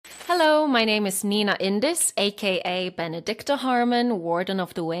Hello, my name is Nina Yndis, aka Benedicta Harmon, Warden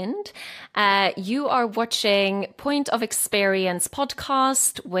of the Wind. You are watching Point of Experience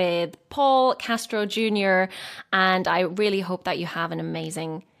podcast with Paul Castro Jr., and I really hope that you have an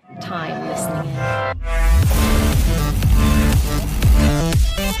amazing time listening in.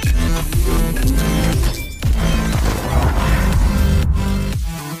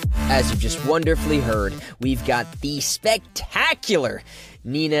 As you just wonderfully heard, we've got the spectacular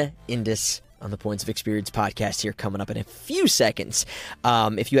Nina Yndis on the Points of Experience podcast here coming up in a few seconds.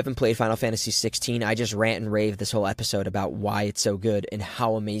 If you haven't played Final Fantasy XVI, I just rant and rave this whole episode about why it's so good and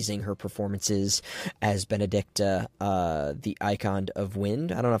how amazing her performance is as Benedicta, the icon of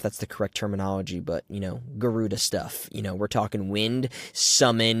wind. I don't know if that's the correct terminology, but, Garuda stuff. We're talking wind,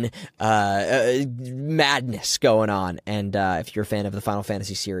 summon, madness going on. And if you're a fan of the Final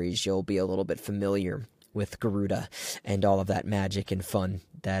Fantasy series, you'll be a little bit familiar with Garuda and all of that magic and fun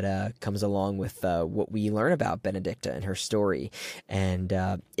that comes along with what we learn about Benedicta and her story. And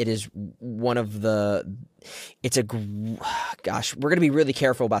it is one of the... Gosh, we're going to be really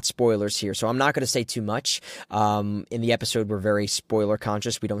careful about spoilers here, so I'm not going to say too much. In the episode, we're very spoiler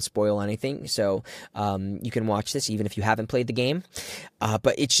conscious. We don't spoil anything, so you can watch this even if you haven't played the game.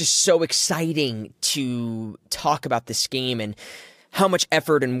 But it's just so exciting to talk about this game and how much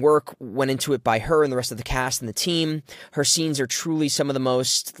effort and work went into it by her and the rest of the cast and the team. Her scenes are truly some of the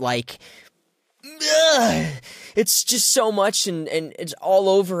most, it's just so much and it's all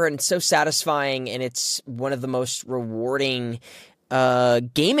over and it's so satisfying, and it's one of the most rewarding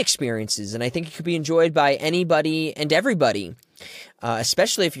game experiences, and I think it could be enjoyed by anybody and everybody,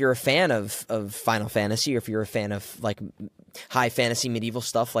 especially if you're a fan of Final Fantasy, or if you're a fan of high fantasy medieval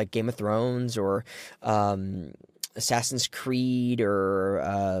stuff like Game of Thrones or Assassin's Creed or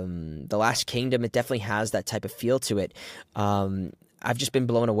The Last Kingdom. It definitely has that type of feel to it. I've just been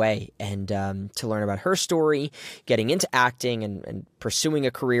blown away, and to learn about her story, getting into acting and pursuing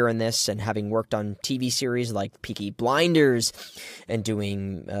a career in this, and having worked on TV series like Peaky Blinders and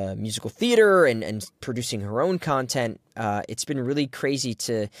doing musical theater and producing her own content, it's been really crazy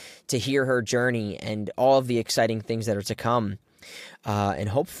to hear her journey and all of the exciting things that are to come. And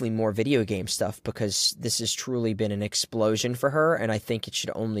hopefully more video game stuff, because this has truly been an explosion for her, and I think it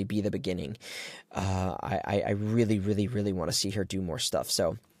should only be the beginning. I really, really, really want to see her do more stuff.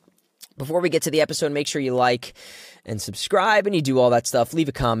 So before we get to the episode, make sure you like and subscribe, and you do all that stuff. Leave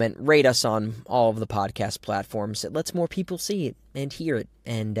a comment, rate us on all of the podcast platforms. It lets more people see it and hear it,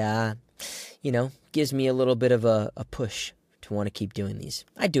 and gives me a little bit of a push to want to keep doing these.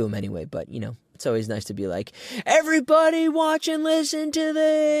 I do them anyway, but it's always nice to be like, everybody watch and listen to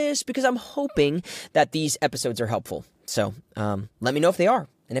this, because I'm hoping that these episodes are helpful. So let me know if they are.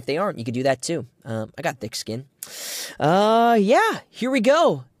 And if they aren't, you can do that too. I got thick skin. Here we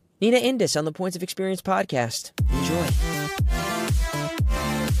go. Nina Yndis on the Points of Experience podcast. Enjoy.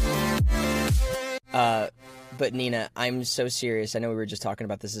 But Nina, I'm so serious. I know we were just talking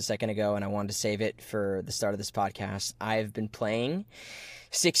about this a second ago, and I wanted to save it for the start of this podcast. I've been playing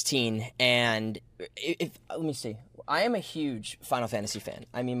 16, and let me see. I am a huge Final Fantasy fan.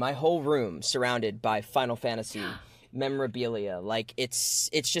 I mean, my whole room surrounded by Final Fantasy memorabilia. It's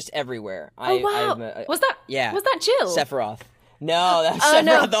just everywhere. Wow. Was that Jill? Sephiroth. No, that's Sephiroth,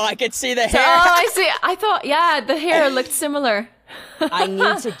 no. Though I could see the hair. Oh, I see. I thought, the hair looked similar. I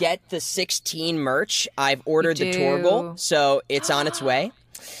need to get the 16 merch. I've ordered the Torgal, so it's on its way.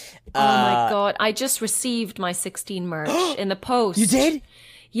 Oh my god, I just received my 16 merch in the post. You did?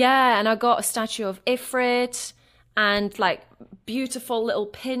 Yeah, and I got a statue of Ifrit and beautiful little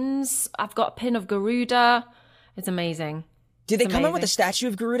pins. I've got a pin of Garuda. It's amazing. Did they come out with a statue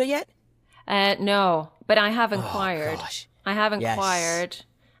of Garuda yet? No, but I have inquired. Oh, gosh. I have inquired.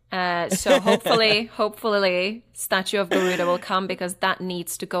 So hopefully statue of Garuda will come, because that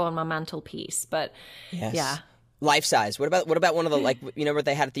needs to go on my mantelpiece. But yeah. Life size. What about one of the what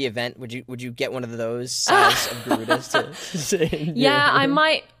they had at the event? Would you get one of those size of Garudas to Yeah, I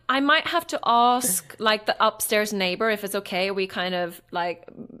might have to ask the upstairs neighbor if it's okay. We kind of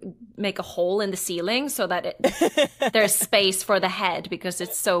make a hole in the ceiling so that there's space for the head, because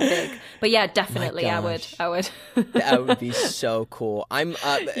it's so big. But yeah, definitely I would. That would be so cool.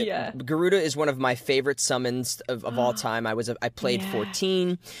 Garuda is one of my favorite summons of all time. I played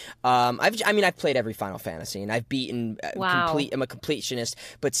 14. I've played every Final Fantasy, and I've beaten I'm a completionist,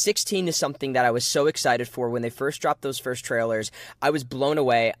 but 16 is something that I was so excited for when they first dropped those first trailers. I was blown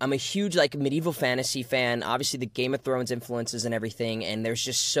away. I'm a huge medieval fantasy fan, obviously the Game of Thrones influences and everything, and there's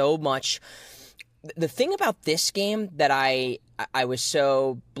just so much. The thing about this game that I was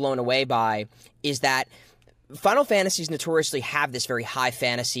so blown away by is that Final Fantasies notoriously have this very high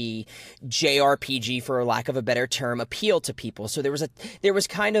fantasy JRPG, for lack of a better term, appeal to people. So there was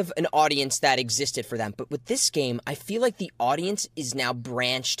kind of an audience that existed for them. But with this game, I feel like the audience is now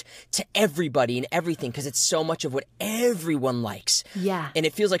branched to everybody and everything because it's so much of what everyone likes. Yeah. And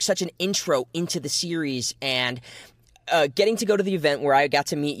it feels like such an intro into the series. And getting to go to the event where I got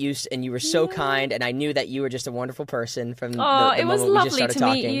to meet you, and you were so kind, and I knew that you were just a wonderful person from the moment we just started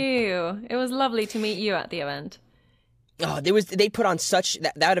talking. Meet you. It was lovely to meet you at the event. Oh, they put on such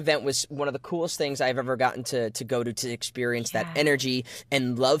that event was one of the coolest things I've ever gotten to go to experience that energy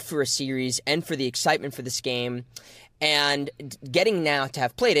and love for a series and for the excitement for this game. And getting now to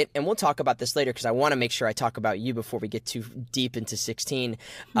have played it, and we'll talk about this later because I want to make sure I talk about you before we get too deep into 16.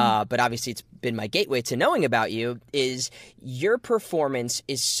 But obviously it's been my gateway to knowing about you, is your performance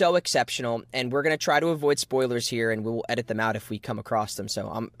is so exceptional. And we're going to try to avoid spoilers here, and we will edit them out if we come across them.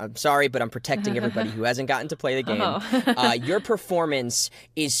 So I'm sorry, but I'm protecting everybody who hasn't gotten to play the game. Your performance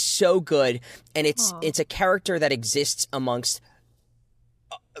is so good, and it's a character that exists amongst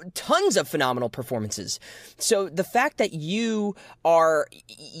tons of phenomenal performances. So the fact that you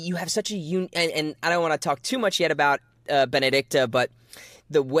have such a and I don't want to talk too much yet about Benedicta, but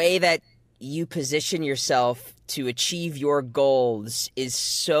the way that you position yourself to achieve your goals is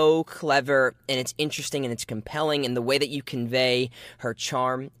so clever, and it's interesting, and it's compelling, and the way that you convey her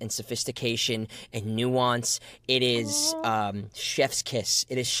charm and sophistication and nuance, it is chef's kiss.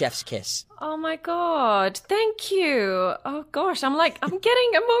 It is chef's kiss. Oh my God, thank you. Oh gosh, I'm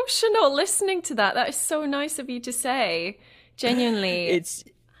getting emotional listening to that. That is so nice of you to say. Genuinely. It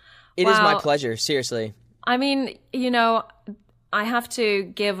is my pleasure, seriously. I mean, I have to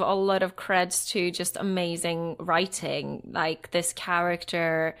give a lot of creds to just amazing writing. Like, this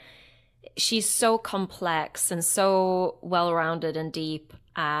character, she's so complex and so well-rounded and deep.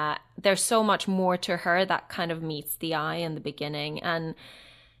 There's so much more to her that kind of meets the eye in the beginning. And,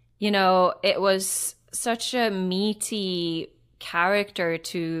 it was such a meaty character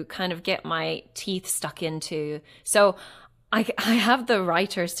to kind of get my teeth stuck into. So I have the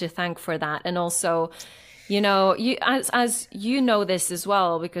writers to thank for that. And also, you as you know this as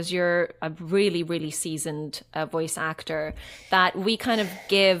well, because you're a really, really seasoned voice actor, that we kind of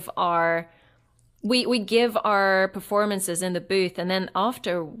give our performances in the booth, and then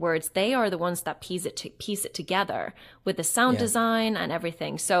afterwards they are the ones that piece it together with the sound design and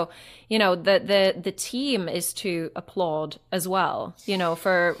everything. So the team is to applaud as well,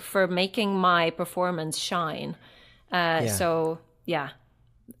 for making my performance shine. So yeah.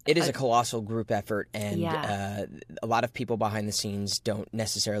 It is a colossal group effort, and a lot of people behind the scenes don't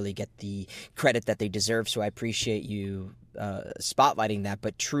necessarily get the credit that they deserve, so I appreciate you spotlighting that.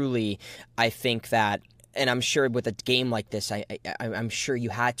 But truly, I think that, and I'm sure with a game like this, I'm sure you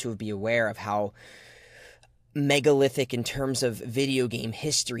had to be aware of how megalithic in terms of video game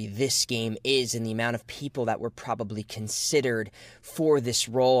history this game is, and the amount of people that were probably considered for this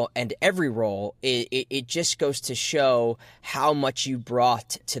role and every role. It just goes to show how much you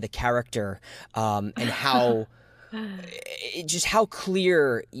brought to the character, and how just how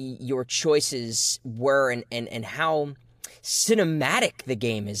clear your choices were, and how cinematic the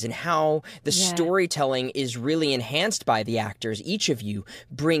game is, and how the storytelling is really enhanced by the actors. Each of you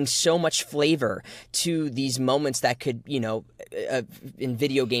brings so much flavor to these moments that could, in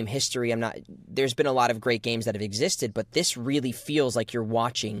video game history, there's been a lot of great games that have existed, but this really feels like you're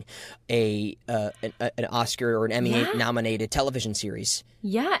watching an Oscar or an Emmy nominated television series.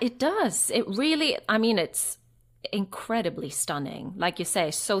 Yeah, it does. It really, it's incredibly stunning. Like you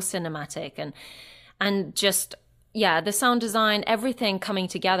say, so cinematic, and just, the sound design, everything coming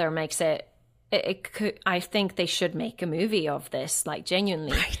together makes it could, I think they should make a movie of this, like,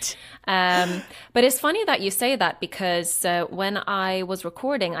 genuinely. Right. But it's funny that you say that, because when I was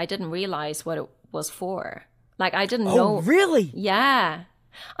recording, I didn't realize what it was for. Like, I didn't know. Oh, really? Yeah.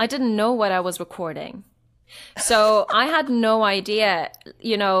 I didn't know what I was recording. So I had no idea,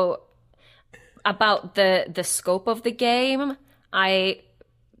 about the scope of the game. I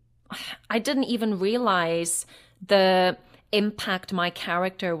didn't even realize the impact my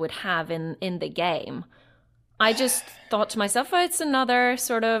character would have in the game. I just thought to myself, oh, it's another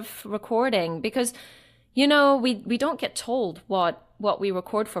sort of recording, because, we don't get told what we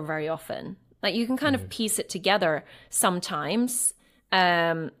record for very often. Like, you can kind of piece it together sometimes,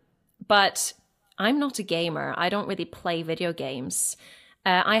 but I'm not a gamer. I don't really play video games.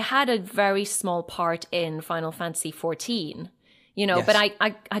 I had a very small part in Final Fantasy XIV, but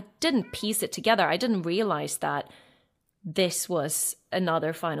I didn't piece it together. I didn't realize that this was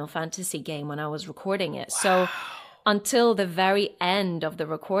another Final Fantasy game when I was recording it. Wow. So until the very end of the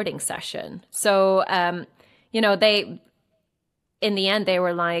recording session. So, in the end, they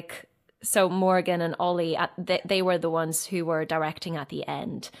were like, so Morgan and Ollie, they were the ones who were directing at the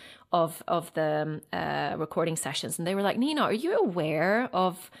end of the recording sessions. And they were like, Nina, are you aware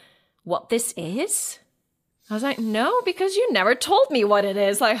of what this is? I was like, no, because you never told me what it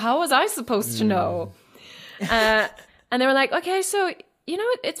is. Like, how was I supposed to know? And they were like, okay, so,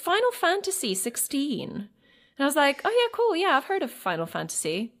 it's Final Fantasy 16. And I was like, oh, yeah, cool. Yeah, I've heard of Final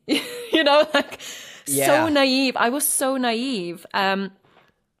Fantasy. So naive. I was so naive. And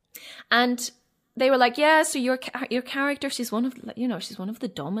they were like, yeah, so your character, she's one of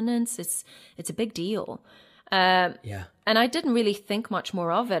the dominants. It's a big deal. And I didn't really think much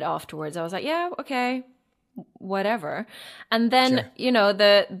more of it afterwards. I was like, yeah, okay, whatever. And then,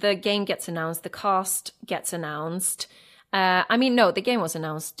 the game gets announced, the cast gets announced. The game was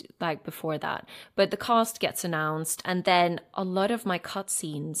announced like before that, but the cast gets announced, and then a lot of my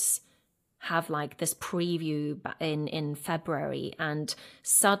cutscenes have like this preview in February, and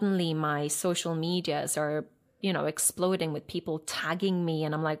suddenly my social medias are, exploding with people tagging me,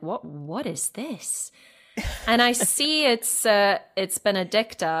 and I'm like, what is this? And I see it's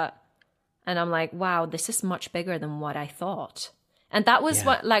Benedicta, and I'm like, wow, this is much bigger than what I thought. And that was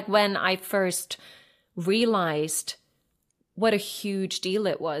when I first realized what a huge deal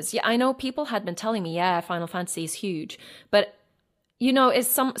it was. Yeah, I know people had been telling me, yeah, Final Fantasy is huge, but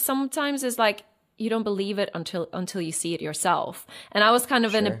it's sometimes it's like you don't believe it until you see it yourself. And I was kind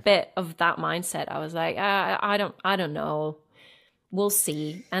of in a bit of that mindset. I was like, I don't know, we'll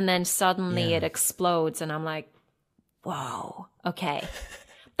see. And then suddenly it explodes, and I'm like, whoa, okay.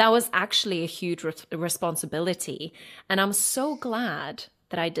 That was actually a huge responsibility, and I'm so glad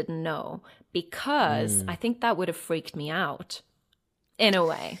that I didn't know, because I think that would have freaked me out in a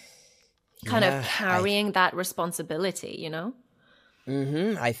way, kind of carrying that responsibility,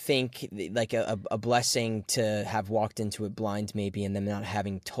 I think like a blessing to have walked into it blind maybe, and them not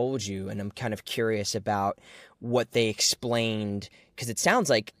having told you. And I'm kind of curious about what they explained, because it sounds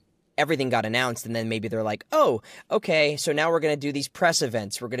like everything got announced, and then maybe they're like, oh, okay, so now we're going to do these press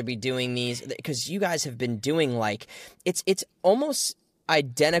events. We're going to be doing these, because you guys have been doing like, it's almost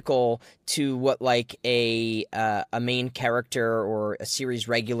identical to what like a main character or a series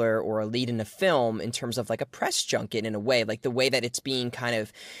regular or a lead in a film, in terms of like a press junket, in a way, like the way that it's being kind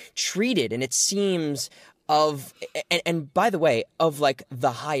of treated. And it seems and by the way, of like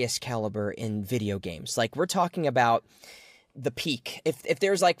the highest caliber in video games. Like, we're talking about the peak. If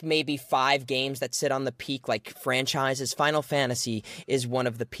there's like maybe 5 games that sit on the peak, like franchises, Final Fantasy is one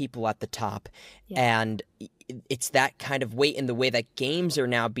of the people at the top. And it's that kind of weight in the way that games are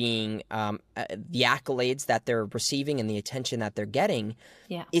now being the accolades that they're receiving and the attention that they're getting.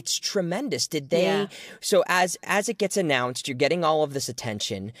 It's tremendous. Did they so as it gets announced, you're getting all of this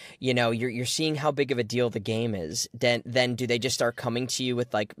attention, you're seeing how big of a deal the game is, then do they just start coming to you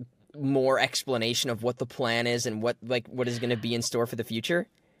with like more explanation of what the plan is and what is going to be in store for the future?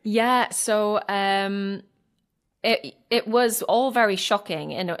 So it was all very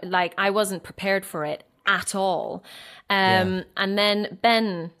shocking, and like I wasn't prepared for it at all. And then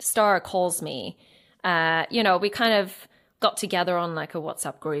Ben Starr calls me. We kind of got together on like a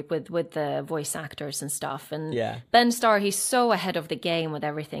WhatsApp group with the voice actors and stuff. And Ben Starr, he's so ahead of the game with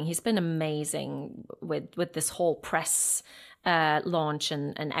everything. He's been amazing with this whole press launch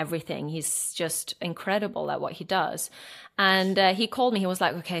and everything. He's just incredible at what he does. And he called me. He was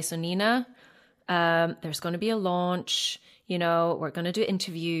like, okay, so Nina, there's going to be a launch. We're going to do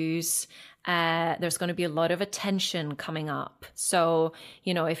interviews. There's going to be a lot of attention coming up. So,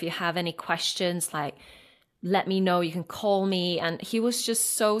 if you have any questions, like, let me know, you can call me. And he was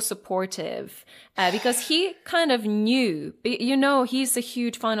just so supportive because he kind of knew, he's a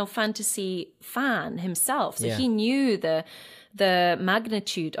huge Final Fantasy fan himself. So he knew the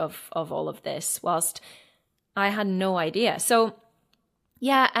magnitude of all of this, whilst I had no idea. So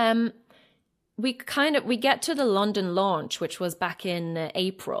we get to the London launch, which was back in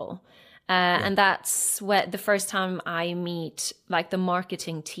April. And that's where the first time I meet like the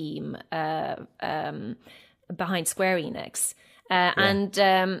marketing team behind Square Enix.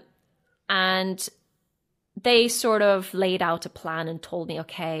 And they sort of laid out a plan and told me,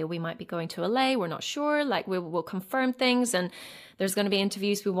 okay, we might be going to LA. We're not sure. Like, we'll confirm things, and there's going to be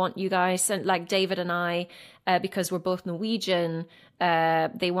interviews. We want you guys, and like David and I, because we're both Norwegian,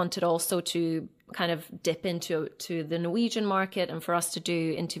 they wanted also to kind of dip into the Norwegian market and for us to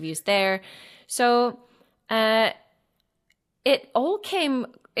do interviews there. So it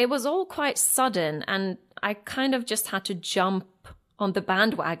was all quite sudden, and I kind of just had to jump on the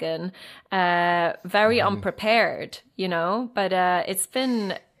bandwagon, very unprepared, but it's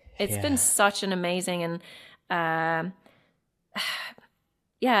been such an amazing and a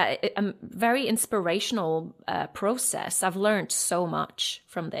very inspirational process. I've learned so much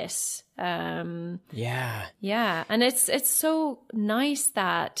from this. Yeah, and it's so nice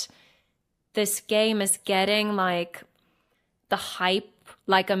that this game is getting like the hype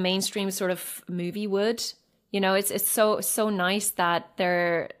like a mainstream sort of movie would. You know, it's so nice that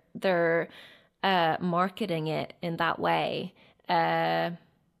they're marketing it in that way. Yeah.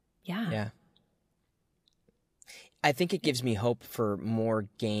 I think it gives me hope for more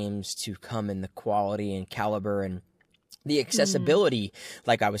games to come in the quality and caliber and the accessibility,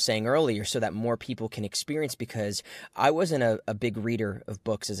 like I was saying earlier, so that more people can experience, because I wasn't a big reader of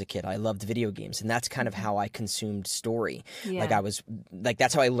books as a kid. I loved video games, and that's kind of how I consumed story. Yeah.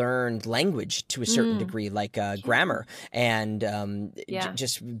 That's how I learned language to a certain degree, like grammar and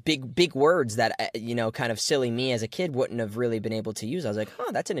just big words that, kind of silly me as a kid wouldn't have really been able to use. I was like,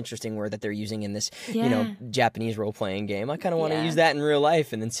 that's an interesting word that they're using in this, Japanese role-playing game. I kind of want to use that in real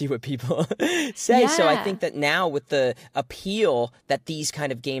life and then see what people say. So I think that now with the appeal that these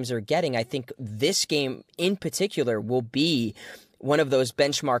kind of games are getting, I think this game in particular will be one of those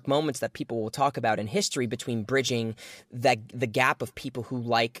benchmark moments that people will talk about in history between bridging the gap of people who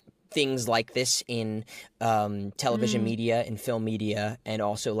like things like this in television media and film media, and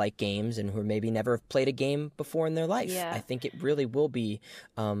also like games, and who maybe never have played a game before in their life. I think it really will be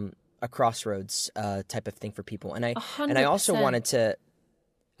a crossroads type of thing for people. And I 100%. Also wanted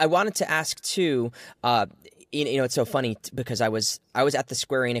to ask too. It's so funny because I was at the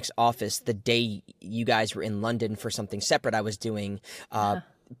Square Enix office the day you guys were in London for something separate I was doing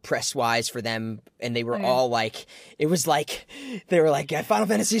press-wise for them, and they were all like, it was like, they were like Final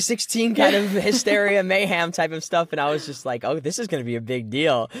Fantasy 16 kind of hysteria, mayhem type of stuff, and I was just like, oh, this is going to be a big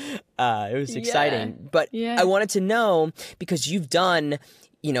deal. It was exciting. But I wanted to know, because you've done,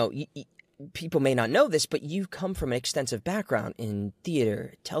 people may not know this, but you come from an extensive background in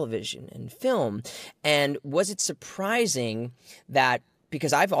theater, television, and film. And was it surprising that,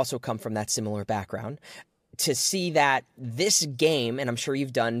 because I've also come from that similar background, to see that this game, and I'm sure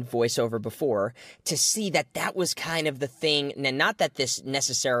you've done voiceover before, to see that was kind of the thing, and not that this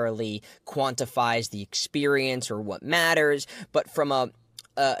necessarily quantifies the experience or what matters, but from an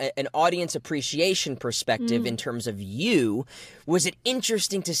audience appreciation perspective in terms of you, was it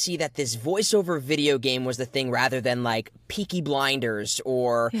interesting to see that this voiceover video game was the thing rather than like Peaky Blinders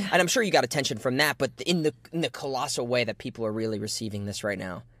or, and I'm sure you got attention from that, but in the colossal way that people are really receiving this right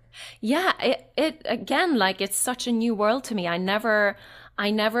now? Yeah, it again, like, it's such a new world to me. I never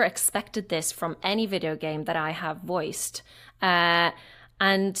expected this from any video game that I have voiced. And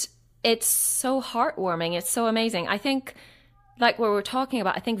it's so heartwarming. It's so amazing. I think, like what we're talking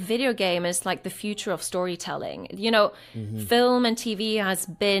about, I think video game is like the future of storytelling. Film and TV has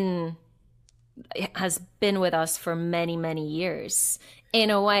been with us for many, many years.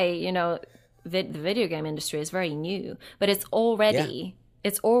 In a way, the video game industry is very new, but it's already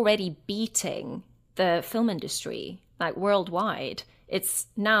beating the film industry, like, worldwide. It's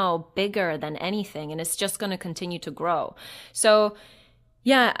now bigger than anything, and it's just going to continue to grow. So,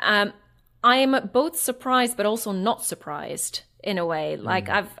 I'm both surprised but also not surprised in a way. Like,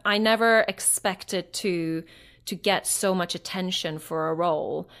 I never expected to get so much attention for a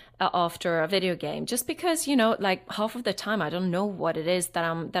role after a video game, just because, like, half of the time I don't know what it is that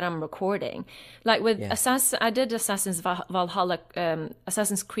I'm recording. Like with I did Assassin's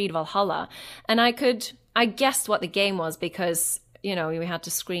Creed Valhalla, and I guessed what the game was because, we had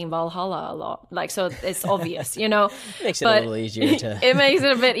to scream Valhalla a lot. Like, so it's obvious, It makes it a little easier to... It makes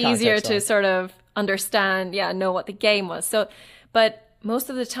it a bit easier to sort of understand, know what the game was. So, but most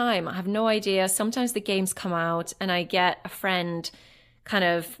of the time I have no idea. Sometimes the games come out and I get a friend kind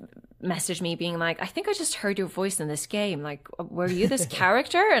of message me being like, I think I just heard your voice in this game. Like, were you this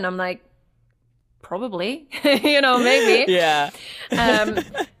character? And I'm like, probably, maybe. Yeah.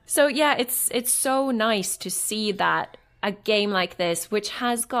 So yeah, it's so nice to see that a game like this, which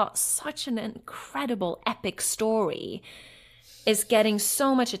has got such an incredible epic story, is getting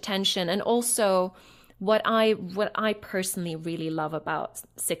so much attention. And also what I personally really love about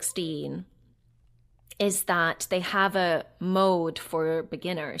 16 is that they have a mode for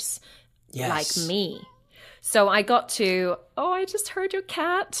beginners like me. So I got to, I just heard your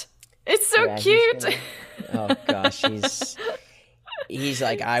cat. It's so cute. Oh gosh, he's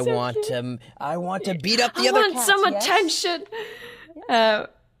like, I want to beat up the other cats. I want some attention.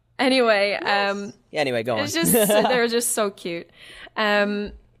 Anyway, anyway, go on. It's just they're just so cute.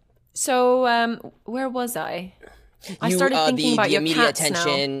 So where was I? I started thinking about the your immediate cats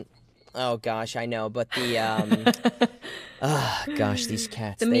attention. now. Oh gosh, I know, but the oh gosh, these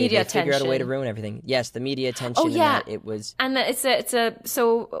cats. The they media figure out a way to attention. ruin everything. Yes, the media attention Oh and yeah, that it was and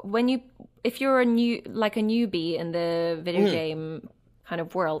so if you're like a newbie in the video game kind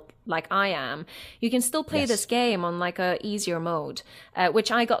of world like I am, you can still play this yes. game on like a easier mode,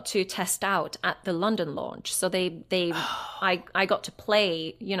 which I got to test out at the London launch. So I got to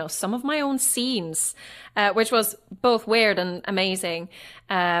play, some of my own scenes, which was both weird and amazing.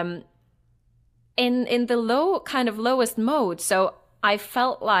 In the lowest mode, so I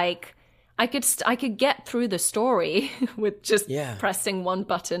felt like I could get through the story with just Yeah. pressing one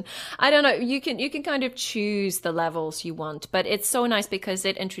button. I don't know. You can kind of choose the levels you want, but it's so nice because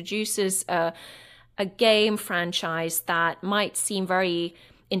it introduces a game franchise that might seem very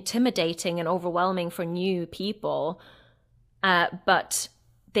intimidating and overwhelming for new people, but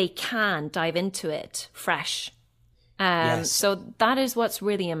they can dive into it fresh. Yes. So that is what's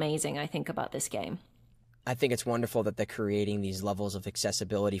really amazing, I think, about this game. I think it's wonderful that they're creating these levels of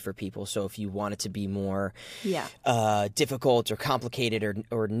accessibility for people. So if you want it to be more difficult or complicated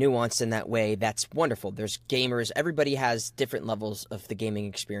or nuanced in that way, that's wonderful. There's gamers. Everybody has different levels of the gaming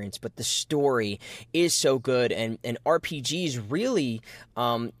experience, but the story is so good. And RPGs really,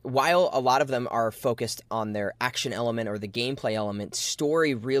 while a lot of them are focused on their action element or the gameplay element,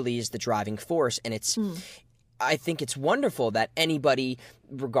 story really is the driving force. And it's... I think it's wonderful that anybody,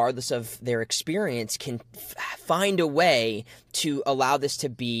 regardless of their experience, can find a way to allow this to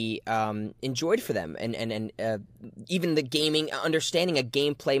be enjoyed for them. And even the gaming, understanding a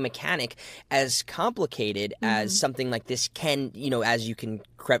gameplay mechanic as complicated as something like this can, as you can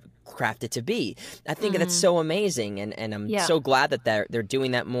craft it to be. I think that's so amazing, and I'm so glad that they're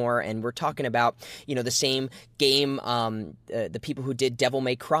doing that more. And we're talking about the same game, the people who did Devil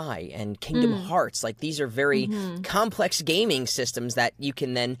May Cry and Kingdom Hearts. Like, these are very complex gaming systems that you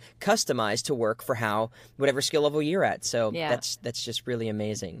can then customize to work for whatever skill level you're at. So that's just really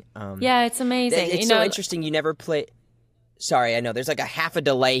amazing. It's amazing. It's so interesting. You never play. Sorry, I know there's like a half a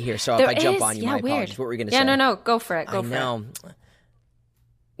delay here, so if I jump on you, my apologies. What were you going to say? Yeah, no, go for it. Go for it.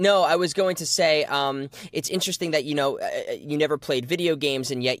 No, I was going to say it's interesting that, you never played video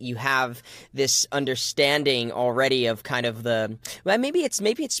games, and yet you have this understanding already of kind of maybe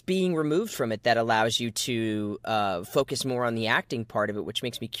it's being removed from it that allows you to focus more on the acting part of it, which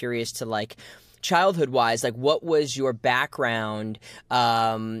makes me curious to, like, childhood-wise, like, what was your background?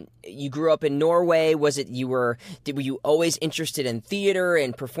 You grew up in Norway. Were you always interested in theater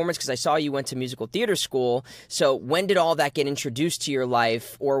and performance? Because I saw you went to musical theater school. So when did all that get introduced to your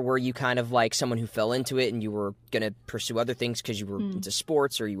life? Or were you kind of like someone who fell into it and you were going to pursue other things because you were into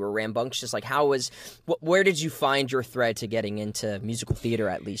sports, or you were rambunctious? Like, where did you find your thread to getting into musical theater,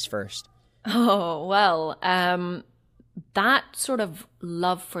 at least first? Oh, well, that sort of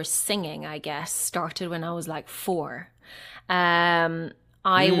love for singing, I guess, started when I was like 4.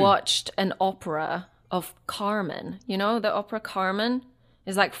 I watched an opera of Carmen. You know, the opera Carmen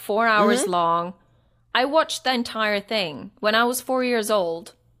is like 4 hours long. I watched the entire thing when I was 4 years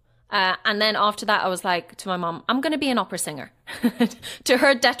old. And then after that, I was like to my mom, I'm going to be an opera singer. To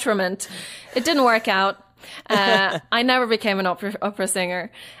her detriment. It didn't work out. I never became an opera singer.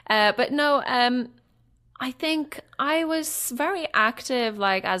 But no, I think I was very active,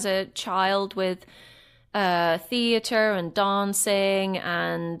 like, as a child with theater and dancing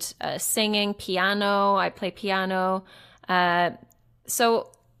and singing, piano. I play piano.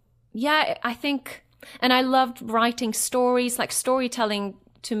 So, yeah, I think, and I loved writing stories, like storytelling.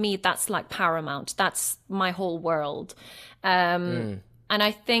 To me, that's like paramount. That's my whole world. And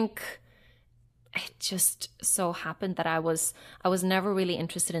I think it just so happened that I was never really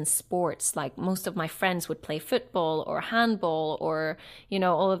interested in sports. Like, most of my friends would play football or handball or,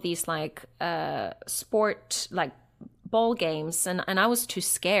 all of these like sport, like ball games. And I was too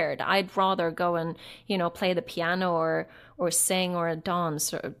scared. I'd rather go and, play the piano or sing or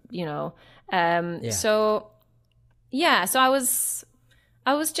dance or, So, yeah, so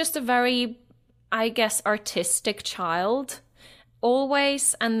I was just a very, I guess, artistic child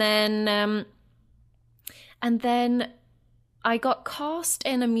always. And then I got cast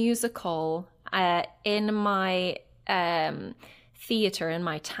in a musical in my theater in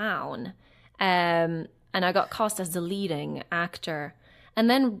my town. And I got cast as the leading actor. And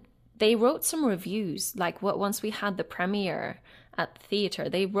then they wrote some reviews. Like, once we had the premiere at the theater,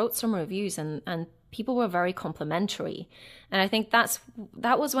 they wrote some reviews and people were very complimentary. And I think that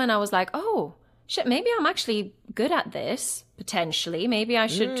was when I was like, oh, shit, maybe I'm actually good at this, potentially. Maybe I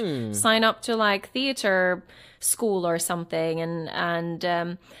should sign up to like theater school or something. And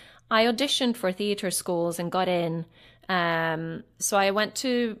I auditioned for theater schools and got in. So I went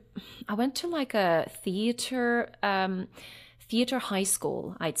to like a theater high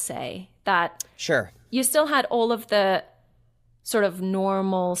school, I'd say, that Sure. you still had all of the sort of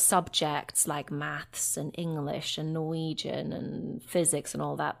normal subjects like maths and English and Norwegian and physics and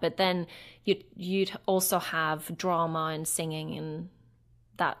all that. But then you'd also have drama and singing and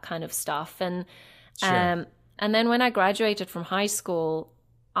that kind of stuff. And Sure. and then when I graduated from high school,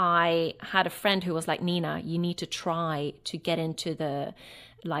 I had a friend who was like, Nina, you need to try to get into the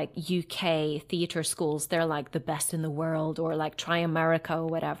like UK theater schools. They're like the best in the world, or like try America or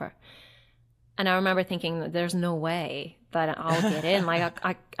whatever. And I remember thinking, there's no way that I'll get in. Like,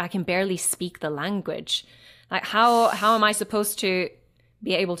 I can barely speak the language. Like, how am I supposed to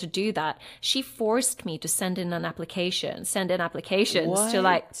be able to do that? She forced me to send in applications to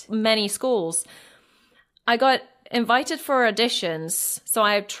like many schools. I got invited for auditions. So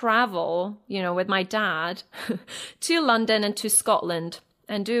I travel, with my dad to London and to Scotland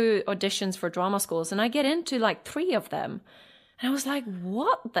and do auditions for drama schools. And I get into like 3 of them. And I was like,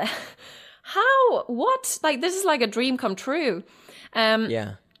 what the... How? What? Like, this is like a dream come true.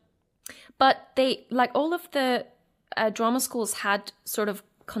 Yeah. But they, like, all of the drama schools had sort of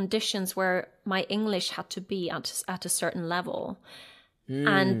conditions where my English had to be at a certain level.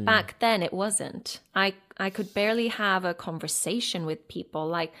 And back then it wasn't. I could barely have a conversation with people.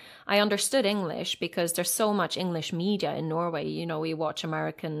 Like, I understood English because there's so much English media in Norway. We watch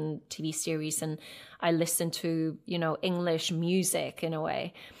American TV series, and I listen to, English music in a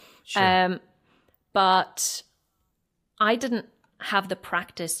way. Sure. But I didn't have the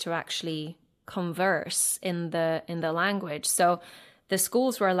practice to actually converse in the language. So the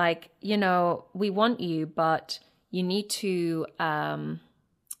schools were like, we want you, but you need to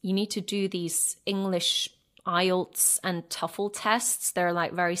do these English IELTS and TOEFL tests. They're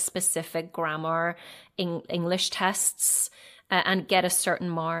like very specific grammar English tests, and get a certain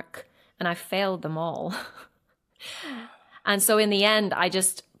mark. And I failed them all. And so in the end, I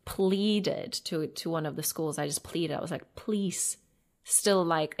just pleaded to one of the schools. I was like, please still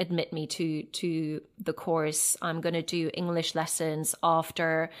like admit me to the course. I'm going to do English lessons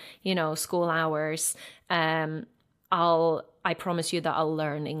after, school hours. I promise you that I'll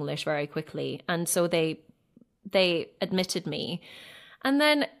learn English very quickly. And so they admitted me. And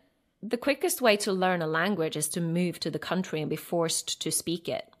then the quickest way to learn a language is to move to the country and be forced to speak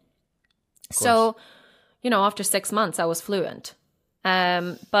it. So, after 6 months, I was fluent.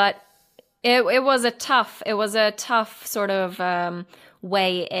 But it was a tough sort of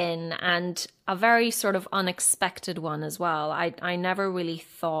way in, and a very sort of unexpected one as well. I never really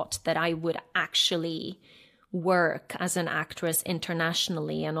thought that I would actually work as an actress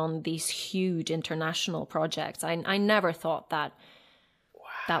internationally and on these huge international projects. I never thought that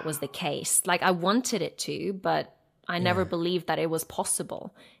that was the case. Like, I wanted it to, but I never believed that it was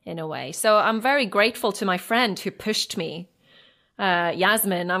possible in a way. So I'm very grateful to my friend who pushed me.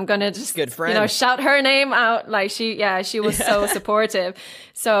 Yasmin, I'm gonna just good friend. Shout her name out. Like, she was so supportive.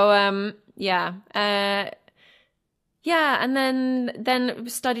 So and then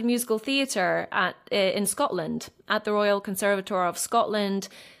studied musical theatre in Scotland at the Royal Conservatoire of Scotland,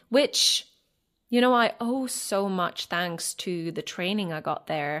 which I owe so much thanks to the training I got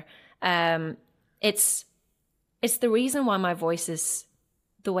there. It's the reason why my voice is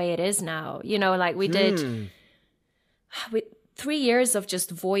the way it is now. Like, we did 3 years of just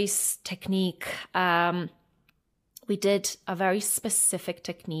voice technique. We did a very specific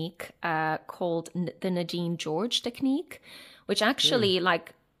technique called the Nadine George technique, which actually,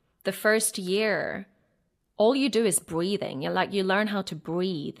 like, the first year, all you do is breathing. You learn how to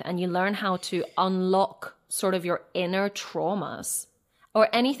breathe, and you learn how to unlock sort of your inner traumas or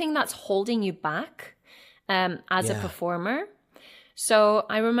anything that's holding you back as a performer. So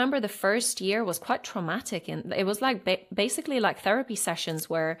I remember the first year was quite traumatic, and it was like basically like therapy sessions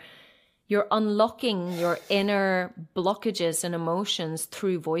where you're unlocking your inner blockages and emotions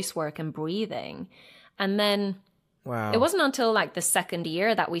through voice work and breathing. And then it wasn't until like the second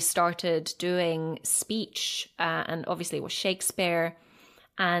year that we started doing speech, and obviously it was Shakespeare,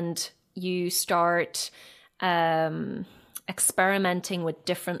 and you start experimenting with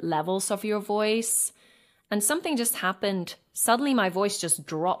different levels of your voice. And something just happened. Suddenly my voice just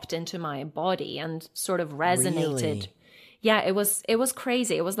dropped into my body and sort of resonated. Really? Yeah, it was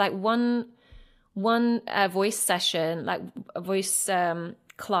crazy. It was like one voice session, like a voice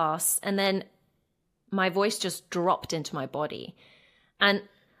class, and then my voice just dropped into my body. And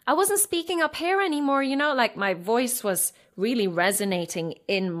I wasn't speaking up here anymore, like my voice was really resonating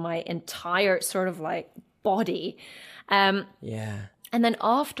in my entire sort of like body. And then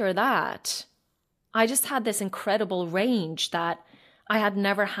after that, I just had this incredible range that I had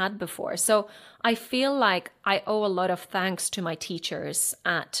never had before. So I feel like I owe a lot of thanks to my teachers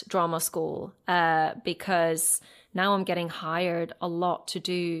at drama school, because now I'm getting hired a lot to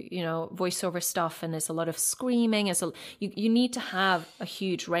do, you know, voiceover stuff, and there's a lot of screaming. You need to have a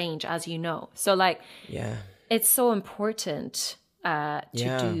huge range, as you know. So like, it's so important to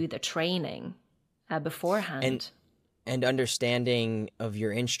do the training beforehand. And understanding of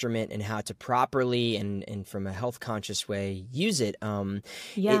your instrument and how to properly and from a health conscious way use it.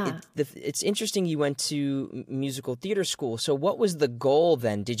 It's interesting you went to musical theater school. So what was the goal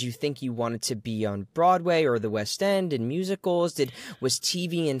then? Did you think you wanted to be on Broadway or the West End in musicals? Was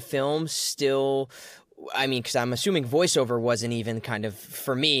TV and film still... I mean, because I'm assuming voiceover wasn't even kind of,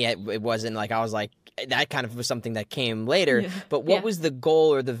 for me, it wasn't like, I was like, that kind of was something that came later. Yeah. But what was the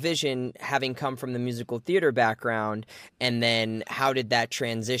goal or the vision, having come from the musical theater background? And then how did that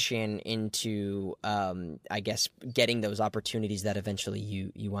transition into, I guess, getting those opportunities that eventually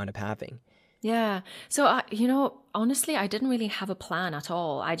you wound up having? Yeah. So, you know, honestly, I didn't really have a plan at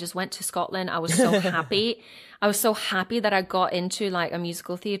all. I just went to Scotland. I was so happy. I was so happy that I got into like a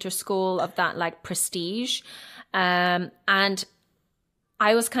musical theatre school of that like prestige. And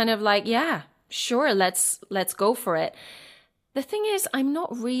I was kind of like, yeah, sure, let's go for it. The thing is, I'm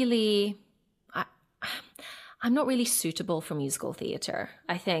not really suitable for musical theatre,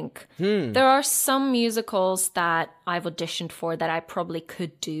 I think. There are some musicals that I've auditioned for that I probably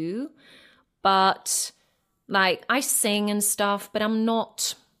could do. But like, I sing and stuff, but I'm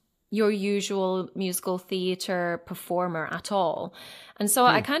not your usual musical theater performer at all. And so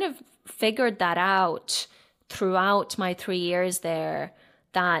I kind of figured that out throughout my 3 years there,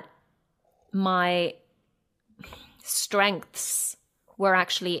 that my strengths were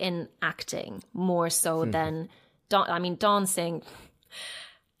actually in acting more so than, dancing.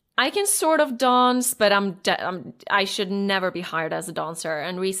 I can sort of dance, but I should never be hired as a dancer.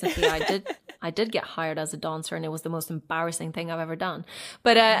 And recently I did get hired as a dancer, and it was the most embarrassing thing I've ever done.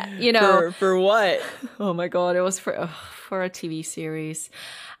 But you know, for what? Oh my God, it was for a TV series.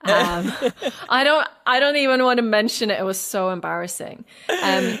 I don't even want to mention it. It was so embarrassing.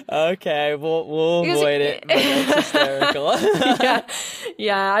 Okay, we'll avoid it. That's hysterical.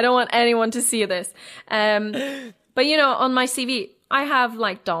 yeah, I don't want anyone to see this. But you know, on my CV, I have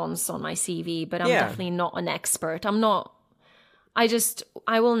like dance on my CV, but I'm definitely not an expert.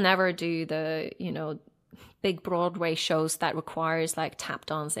 I will never do the, you know, big Broadway shows that requires like tap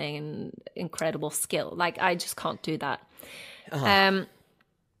dancing and incredible skill. Like, I just can't do that.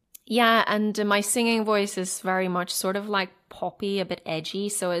 Yeah, and my singing voice is very much sort of like poppy, a bit edgy.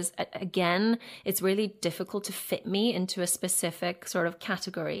 So it's really difficult to fit me into a specific sort of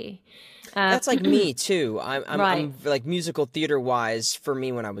category. That's like me too. I'm like musical theater wise. For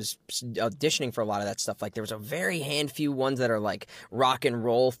me, when I was auditioning for a lot of that stuff, like there was a very few ones that are like rock and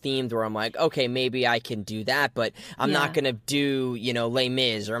roll themed, where I'm like, okay, maybe I can do that, but I'm not gonna do, you know, Les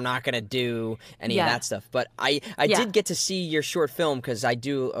Mis, or I'm not gonna do any of that stuff. But I did get to see your short film, because I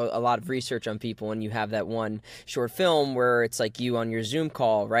do a lot of research on people, and you have that one short film where it's like you on your Zoom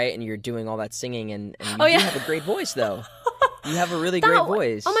call, right, and you're doing all that singing, and you do have a great voice though. You have a really great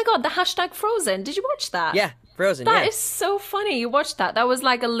voice. Oh my God, the hashtag Frozen. Did you watch that? Yeah, Frozen, That is so funny. You watched that. That was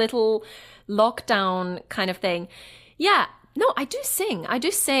like a little lockdown kind of thing. Yeah. No, I do sing.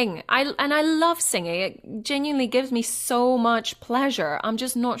 And I love singing. It genuinely gives me so much pleasure. I'm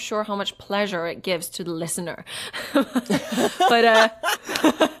just not sure how much pleasure it gives to the listener. but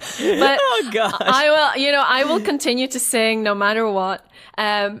oh gosh. I will continue to sing no matter what.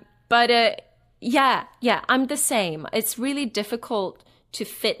 Yeah, I'm the same. It's really difficult to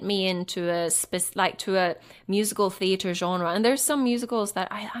fit me into to a musical theater genre. And there's some musicals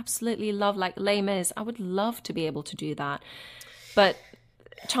that I absolutely love, like Les Mis. I would love to be able to do that. But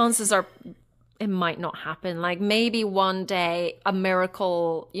chances are it might not happen. Like, maybe one day a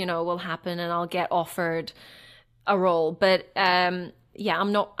miracle, you know, will happen and I'll get offered a role. But I'm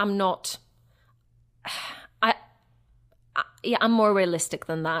more realistic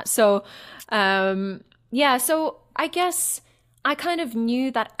than that. So, so I guess I kind of knew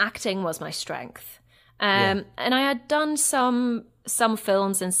that acting was my strength. And I had done some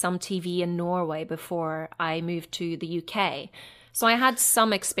films and some TV in Norway before I moved to the UK. So I had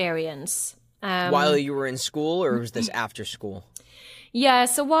some experience. While you were in school, or was this after school? Yeah,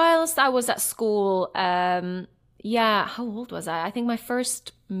 so whilst I was at school, how old was I? I think my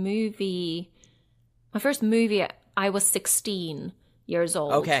first movie, I was 16 years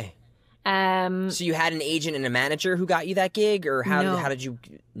old. Okay. So you had an agent and a manager who got you that gig, or how did you?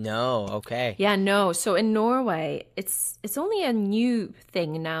 No, okay. Yeah, no. So in Norway, it's only a new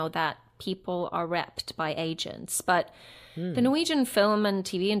thing now that people are repped by agents. But the Norwegian film and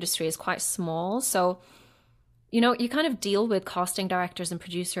TV industry is quite small. So, you kind of deal with casting directors and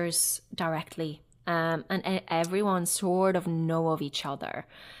producers directly. And everyone sort of know of each other.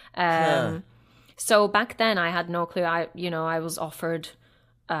 So back then I had no clue. I was offered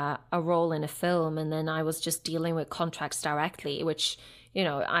a role in a film, and then I was just dealing with contracts directly, which,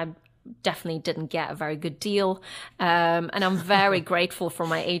 I definitely didn't get a very good deal. And I'm very grateful for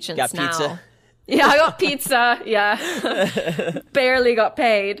my agents Got now. pizza? Yeah, I got pizza. Yeah. Barely got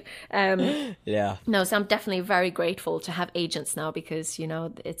paid. Yeah. No, so I'm definitely very grateful to have agents now, because,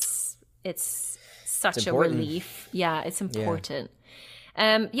 it's such a relief. Yeah, it's important.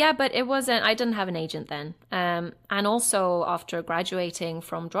 But it wasn't, I didn't have an agent then. And also after graduating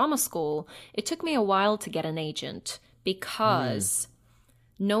from drama school, it took me a while to get an agent, because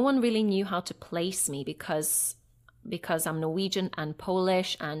no one really knew how to place me, because I'm Norwegian and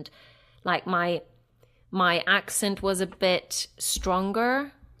Polish, and like my accent was a bit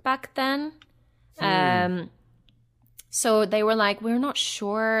stronger back then. So they were like, we're not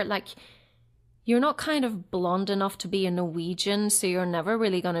sure, like, you're not kind of blonde enough to be a Norwegian, so you're never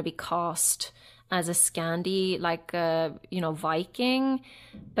really going to be cast as a Scandi, like a, Viking.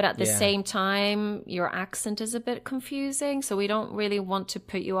 But at the same time, your accent is a bit confusing, so we don't really want to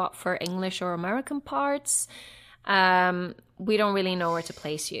put you up for English or American parts. We don't really know where to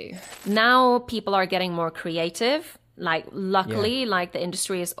place you. Now people are getting more creative. Like, luckily, like the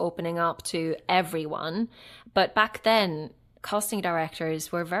industry is opening up to everyone. But back then, casting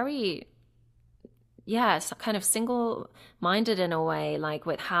directors were very... kind of single-minded in a way, like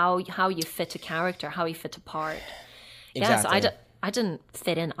with how you fit a character, how you fit a part. Exactly. Yeah, so I didn't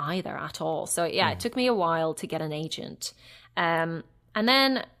fit in either at all. So it took me a while to get an agent. And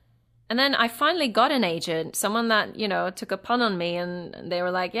then I finally got an agent, someone that, took a pun on me, and they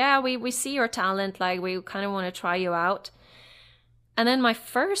were like, yeah, we see your talent, like we kind of want to try you out. And then my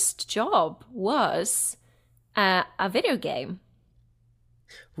first job was a video game.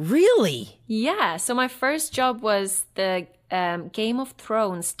 Really? Yeah, so my first job was the Game of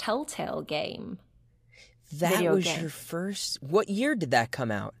Thrones Telltale game. That was your first... What year did that come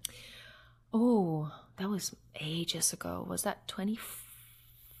out? Oh, that was ages ago. Was that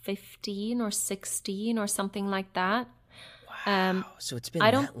 2015 or 16 or something like that? Wow, so it's been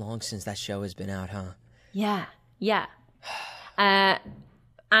that long since that show has been out, huh? Yeah. And,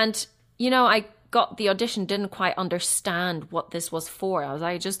 I got the audition, didn't quite understand what this was for. I was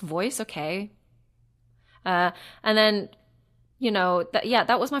like, just voice, okay. And then,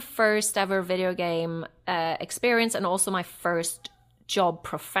 that was my first ever video game experience, and also my first job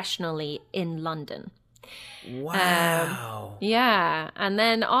professionally in London. Wow. Yeah. And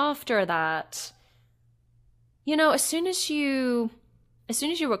then after that, as soon as you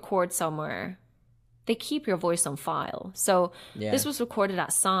record somewhere, they keep your voice on file. So this was recorded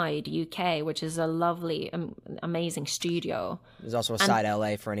at Side UK, which is a lovely, amazing studio. There's also a Side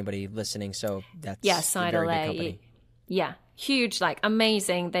LA for anybody listening. So that's Side a very LA. good company. Yeah, huge, like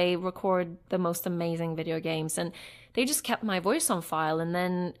amazing. They record the most amazing video games, and they just kept my voice on file, and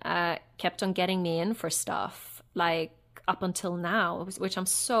then kept on getting me in for stuff, like up until now, which I'm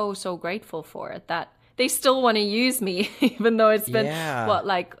so, so grateful for, that they still want to use me, even though it's been,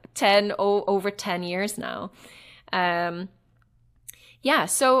 over 10 years now. Video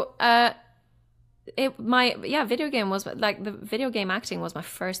game was, like, the video game acting was my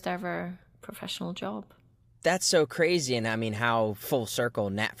first ever professional job. That's so crazy. And I mean, how full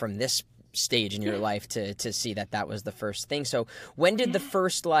circle from this stage in your life to see that was the first thing. So when did the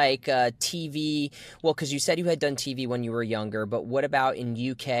first TV, well, because you said you had done TV when you were younger, but what about in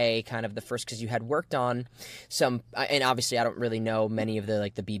UK, kind of the first, because you had worked on some, and obviously I don't really know many of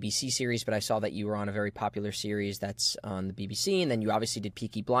the BBC series, but I saw that you were on a very popular series that's on the BBC, and then you obviously did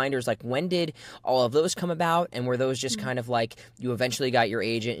Peaky Blinders. Like, when did all of those come about, and were those just kind of like you eventually got your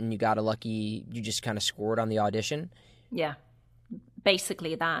agent and you just kind of scored on the audition? Yeah.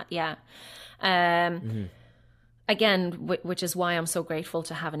 Basically that, yeah. Again, which is why I'm so grateful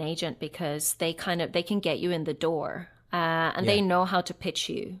to have an agent, because they can get you in the door, and they know how to pitch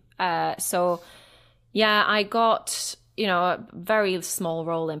you. I got, a very small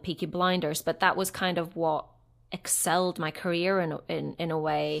role in Peaky Blinders, but that was kind of what excelled my career in a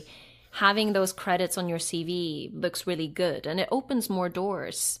way. Having those credits on your CV looks really good, and it opens more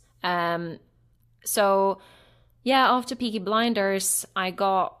doors. After Peaky Blinders, I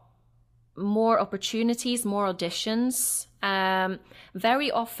got more opportunities, more auditions,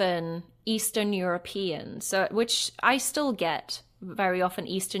 very often Eastern European, which I still get very often,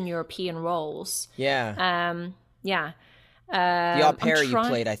 Eastern European roles. Yeah. The au pair you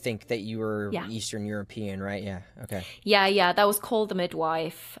played, I think that you were Eastern European, right? Yeah. Okay. Yeah. That was called the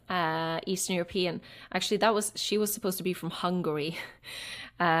midwife, Eastern European. Actually, she was supposed to be from Hungary.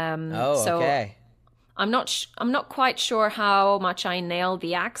 Okay. I'm not quite sure how much I nailed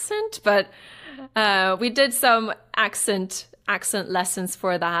the accent, but we did some accent lessons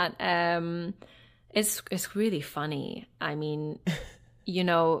for that. It's really funny. I mean, you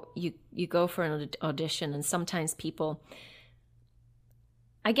know, you go for an audition, and sometimes people,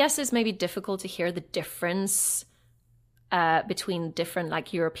 I guess it's maybe difficult to hear the difference between different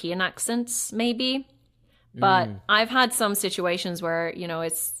like European accents, maybe. But I've had some situations where, you know,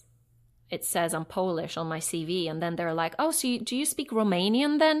 it says I'm Polish on my CV, and then they're like, "Oh, so do you speak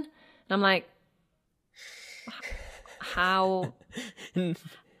Romanian then?" And I'm like, "How?"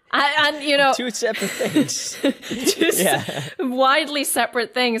 And you know, two separate things, widely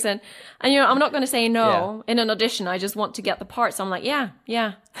separate things, and you know, I'm not going to say no in an audition. I just want to get the part, so I'm like, yeah,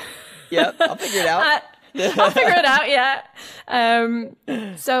 I'll figure it out. I'll figure it out,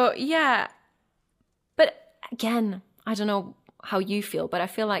 yeah. So yeah, but again, I don't know how you feel, but I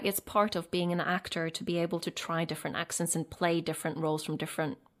feel like it's part of being an actor to be able to try different accents and play different roles from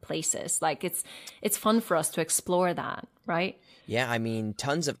different places. Like it's fun for us to explore that, right? Yeah, I mean,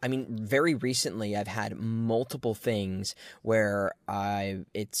 very recently I've had multiple things where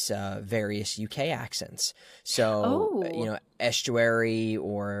it's various UK accents. So, you know, estuary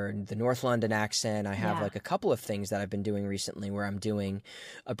or the North London accent. I have like a couple of things that I've been doing recently where I'm doing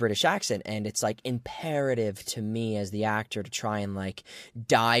a British accent, and it's like imperative to me as the actor to try and like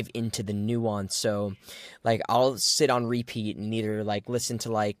dive into the nuance. So like I'll sit on repeat and either like listen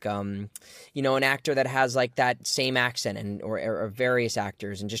to like, you know, an actor that has like that same accent and or various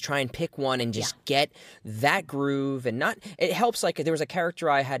actors and just try and pick one and just get that groove. And it helps. Like there was a character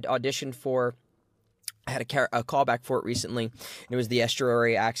I had auditioned for. I had a callback for it recently, and it was the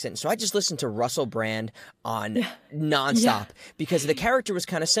estuary accent. So I just listened to Russell Brand on nonstop because the character was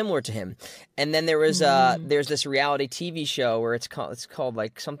kind of similar to him. And then there was there's this reality TV show where it's called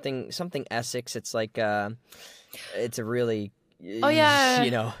like something Essex. It's like it's a really you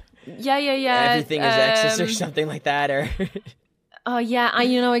know everything is Essex or something like that or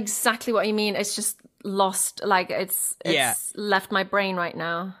you know exactly what you mean. It's just lost. Like it's left my brain right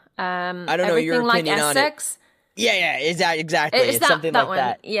now. I don't know your opinion on it. Yeah, exactly. It's something like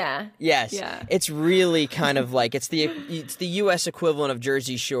that. Yeah. Yes. Yeah. It's really kind of like it's the U.S. equivalent of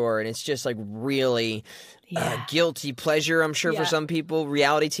Jersey Shore, and it's just like really guilty pleasure, I'm sure, for some people.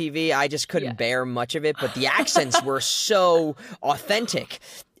 Reality TV, I just couldn't bear much of it, but the accents were so authentic.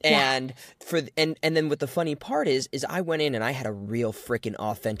 And and then what the funny part is I went in and I had a real freaking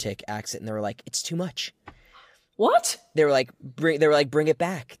authentic accent, and they were like, "It's too much." What? They were like, bring it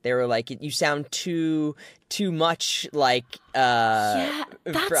back. They were like, you sound too much like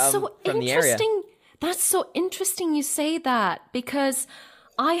that's so from interesting. The area. That's so interesting you say that, because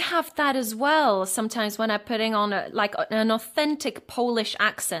I have that as well sometimes when I'm putting on an authentic Polish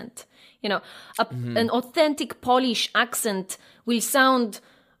accent. You know, an authentic Polish accent will sound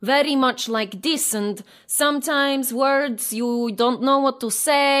very much like this, and sometimes words you don't know what to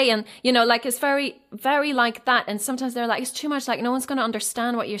say, and you know, like it's very, very like that. And sometimes they're like, it's too much, like no one's going to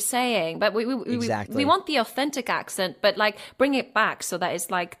understand what you're saying. But we want the authentic accent, but like bring it back so that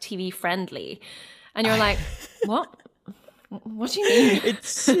it's like TV friendly. And you're like, what? What do you mean?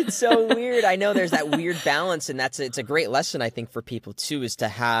 It's so weird. I know there's that weird balance, and it's a great lesson I think for people too, is to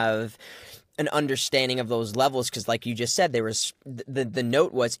have an understanding of those levels, because like you just said, there was the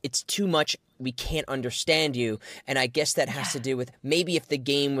note was, it's too much, we can't understand you. And I guess that has to do with maybe if the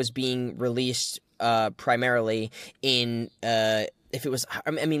game was being released primarily in if it was,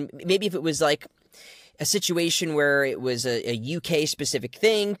 I mean, maybe if it was like a situation where it was a UK specific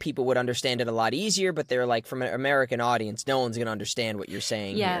thing, people would understand it a lot easier, but they're like, from an American audience, no one's going to understand what you're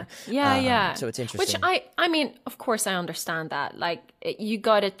saying here. So it's interesting. Which I mean, of course I understand that. Like, you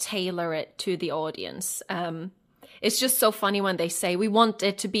got to tailor it to the audience. It's just so funny when they say we want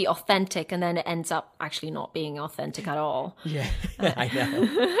it to be authentic, and then it ends up actually not being authentic at all. Yeah, I know.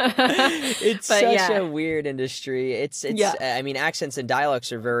 It's such a weird industry. It's I mean, accents and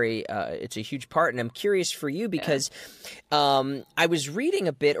dialects are very, it's a huge part. And I'm curious for you because I was reading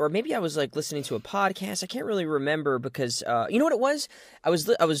a bit, or maybe I was like listening to a podcast. I can't really remember because, you know what it was? I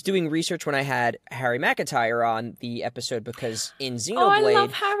was doing research when I had Harry McIntyre on the episode, because in Xenoblade, I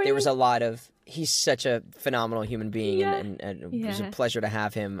love Harry. There was a lot of, he's such a phenomenal human being, and it was a pleasure to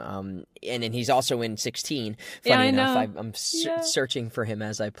have him. And he's also in 16. Funny enough, I'm searching for him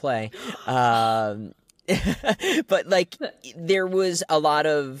as I play. But like there was a lot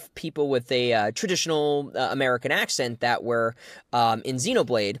of people with a traditional American accent that were in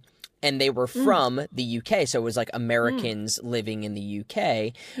Xenoblade, and they were from the UK, so it was like Americans living in the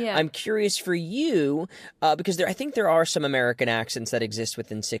UK. Yeah. I'm curious for you, because I think there are some American accents that exist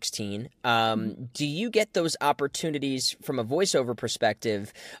within 16. Do you get those opportunities from a voiceover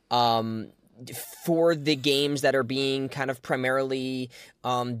perspective for the games that are being kind of primarily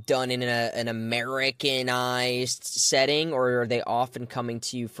done in an Americanized setting, or are they often coming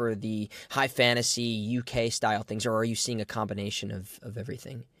to you for the high fantasy UK style things, or are you seeing a combination of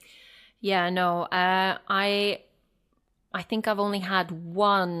everything? Yeah, no, I think I've only had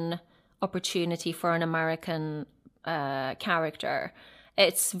one opportunity for an American character.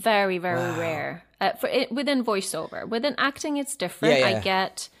 It's very, very rare. Within voiceover, within acting, it's different. Yeah.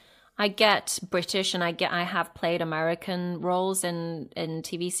 I get British, and I have played American roles in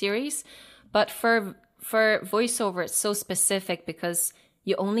TV series, but for voiceover, it's so specific because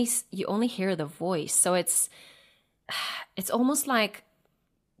you only hear the voice, so it's almost like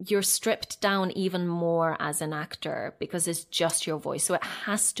you're stripped down even more as an actor because it's just your voice. So it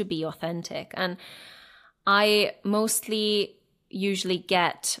has to be authentic. And I mostly usually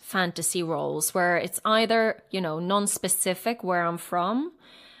get fantasy roles where it's either, non-specific where I'm from,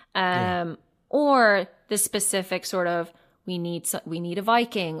 or the specific sort of, we need a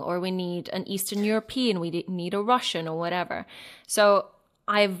Viking, or we need an Eastern European, we need a Russian or whatever. So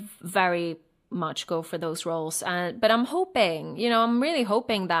I very much go for those roles, but I'm hoping, I'm really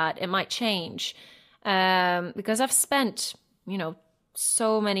hoping that it might change, because I've spent,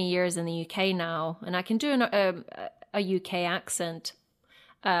 so many years in the UK now, and I can do a UK accent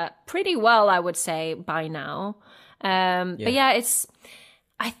pretty well, I would say, by now. But yeah,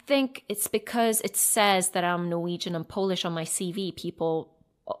 I think it's because it says that I'm Norwegian and Polish on my CV. People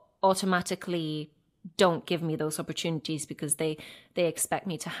automatically don't give me those opportunities because they expect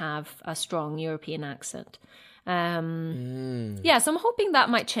me to have a strong European accent. Yeah, so I'm hoping that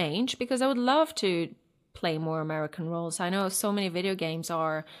might change, because I would love to play more American roles. I know so many video games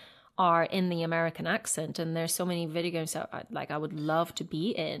are in the American accent, and there's so many video games that I would love to be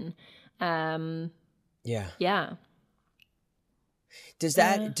in. Yeah. Does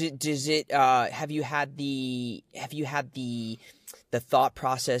that does it have you had the thought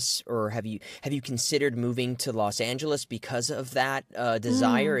process, or have you considered moving to Los Angeles because of that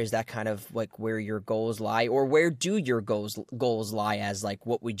desire? Is that kind of like where your goals lie, or where do your goals lie as like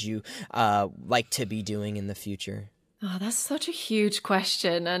what would you like to be doing in the future? Oh, that's such a huge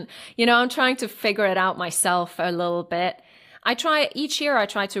question. And, I'm trying to figure it out myself a little bit. Each year I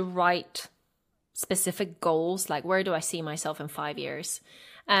try to write specific goals, like where do I see myself in 5 years?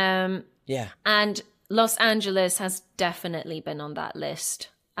 And Los Angeles has definitely been on that list.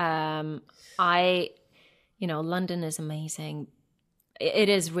 London is amazing. It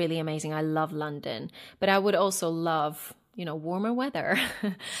is really amazing. I love London, but I would also love, warmer weather,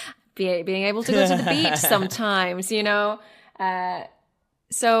 being able to go to the beach sometimes,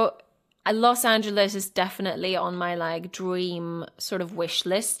 So Los Angeles is definitely on my dream sort of wish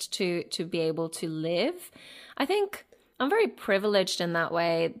list to be able to live. I think I'm very privileged in that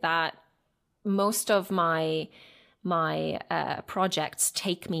way that most of my projects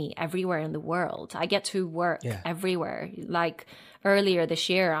take me everywhere in the world. I get to work everywhere. Like earlier this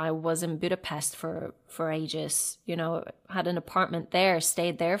year, I was in Budapest for ages, had an apartment there,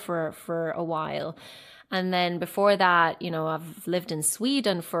 stayed there for a while. And then before that, I've lived in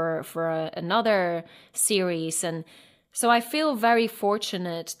Sweden for another series. And so I feel very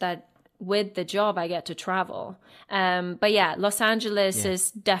fortunate that with the job, I get to travel. But yeah, Los Angeles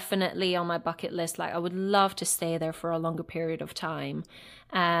is definitely on my bucket list. I would love to stay there for a longer period of time.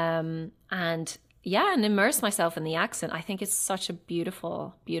 And immerse myself in the accent. I think it's such a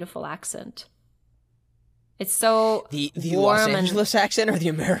beautiful, beautiful accent. It's so the warm Los Angeles accent or the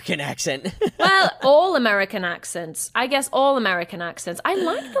American accent? Well, all American accents. I guess all American accents. I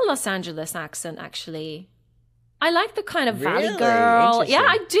like the Los Angeles accent, actually. I like the kind of Valley Girl. Yeah,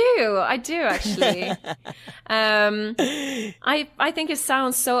 I do actually. I think it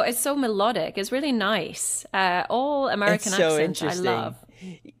sounds it's so melodic. It's really nice. All American accents I love.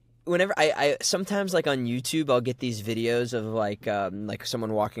 Whenever I sometimes on YouTube, I'll get these videos of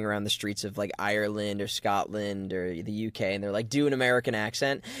someone walking around the streets of Ireland or Scotland or the UK, and they're do an American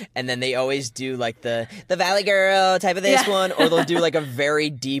accent, and then they always do the Valley Girl type of this one, or they'll do a very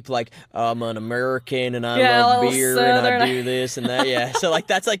deep I'm an American and I love beer and I do this and that. Yeah, so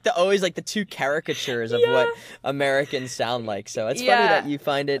that's always the two caricatures of what Americans sound like. So it's funny that you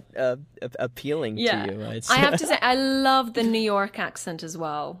find it appealing to you. Right? So. I have to say I love the New York accent as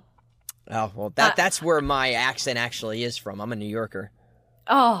well. Oh, well, that's where my accent actually is from. I'm a New Yorker.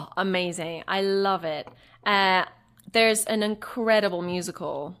 Oh, amazing. I love it. There's an incredible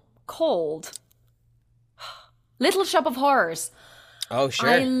musical called Little Shop of Horrors. Oh, sure.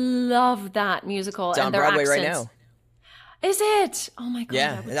 I love that musical. It's on and their Broadway accents. right now. Is it? Oh my God.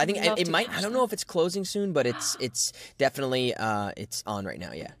 Yeah, I think it might. I don't know that. if it's closing soon, but it's definitely it's on right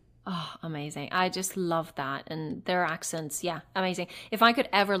now. Yeah. Oh, amazing. I just love that. And their accents. Yeah, amazing. If I could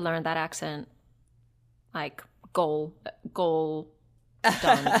ever learn that accent, like goal done.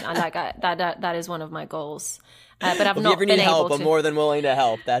 That is one of my goals. But I've not if you ever been need help, able to. I'm more than willing to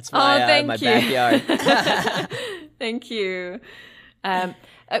help. That's my my backyard. Thank you.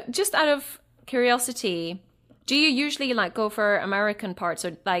 Just out of curiosity, do you usually like go for American parts,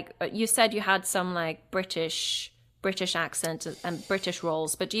 or like you said you had some like British accent and British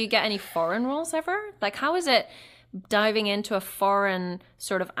roles, but do you get any foreign roles ever? Like, how is it diving into a foreign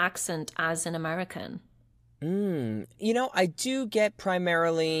sort of accent as an American? I do get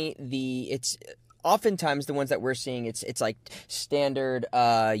primarily it's oftentimes the ones that we're seeing, it's like standard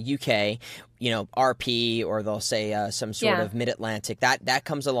UK, RP, or they'll say some sort of mid-Atlantic. That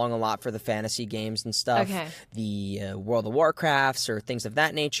comes along a lot for the fantasy games and stuff. Okay. The World of Warcrafts or things of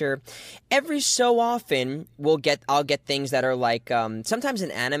that nature. Every so often I'll get things that are like sometimes in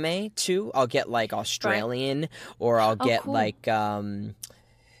anime too. I'll get like Australian, or I'll get cool. like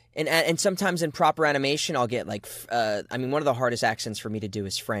And sometimes in proper animation, I'll get like, one of the hardest accents for me to do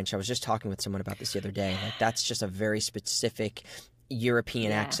is French. I was just talking with someone about this the other day. Like, that's just a very specific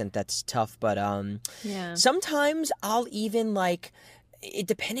European accent that's tough. But sometimes I'll even like,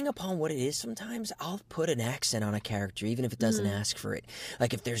 depending upon what it is, sometimes I'll put an accent on a character, even if it doesn't ask for it.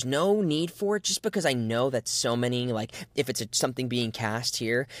 Like, if there's no need for it, just because I know that so many, like, if it's something being cast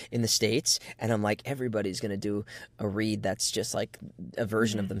here in the States, and I'm like, everybody's going to do a read that's just like a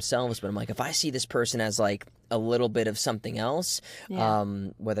version of themselves. But I'm like, if I see this person as like a little bit of something else,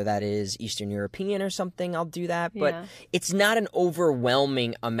 whether that is Eastern European or something, I'll do that. But it's not an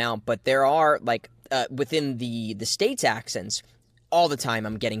overwhelming amount. But there are, like, within the States accents, all the time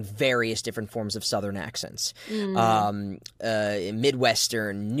I'm getting various different forms of Southern accents.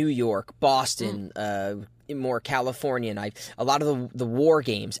 Midwestern, New York, Boston, more Californian. A lot of the war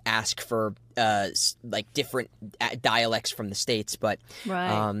games ask for like different dialects from the States, but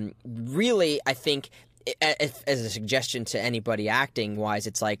really I think as a suggestion to anybody acting wise,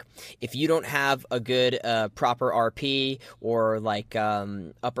 it's like, if you don't have a good proper RP, or like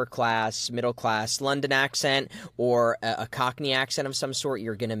upper class, middle class London accent, or a Cockney accent of some sort,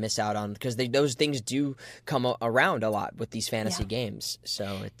 you're gonna miss out on, because those things do come around a lot with these fantasy games.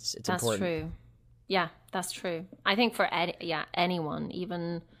 So it's that's important. True. Yeah, that's true. I think for anyone,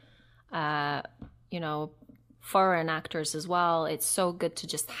 even foreign actors as well, it's so good to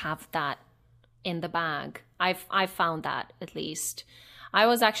just have that in the bag. I've found that, at least. I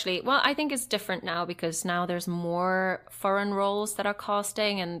was actually, I think it's different now, because now there's more foreign roles that are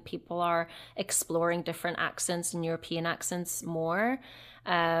casting, and people are exploring different accents and European accents more.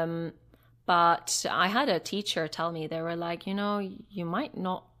 But I had a teacher tell me, they were like, you might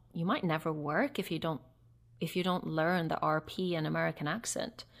never work if you don't learn the RP and American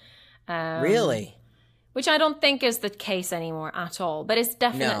accent. Really? Which I don't think is the case anymore at all. But it's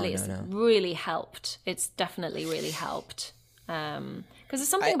definitely really helped. It's definitely really helped. Because it's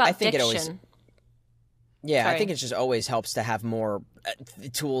something about diction. I think it just always helps to have more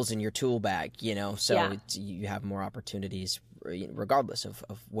tools in your tool bag, so you have more opportunities regardless of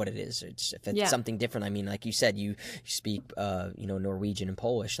what it is. If it's something different, I mean, like you said, you speak Norwegian and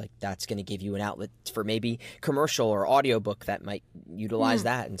Polish, like that's going to give you an outlet for maybe commercial or audiobook that might utilize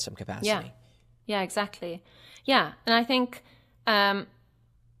that in some capacity. Yeah, exactly. Yeah, and I think the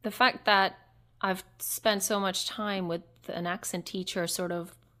fact that I've spent so much time with an accent teacher sort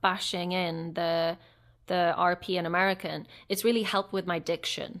of bashing in the RP and American, it's really helped with my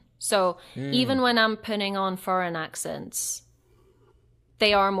diction. So even when I'm putting on foreign accents,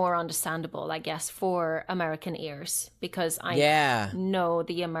 they are more understandable, I guess, for American ears, because I know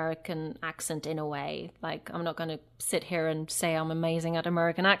the American accent in a way. Like, I'm not going to sit here and say I'm amazing at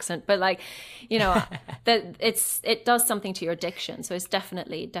American accent, but like, that it does something to your diction. So it's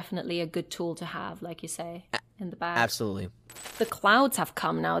definitely a good tool to have, like you say, in the bag. Absolutely. The clouds have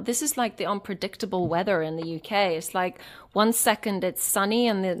come now. This is like the unpredictable weather in the UK. It's like 1 second it's sunny,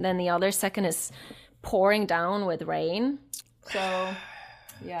 and then the other second is pouring down with rain. So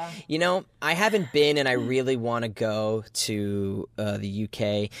Yeah. You know, I haven't been, and I really want to go to the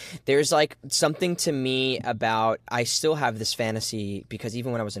UK. There's like something to me about, I still have this fantasy, because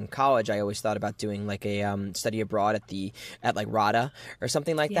even when I was in college, I always thought about doing like a study abroad at like RADA or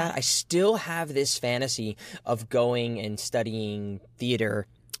something like that. I still have this fantasy of going and studying theater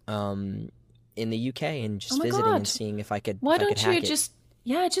in the UK and just visiting and seeing if I could. Why if I don't could hack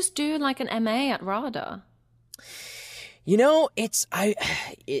you just do like an MA at RADA? You know,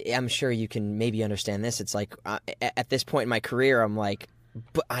 I'm sure you can maybe understand this. It's like at this point in my career, I'm like,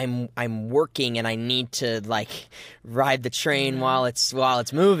 but I'm working and I need to like ride the train while it's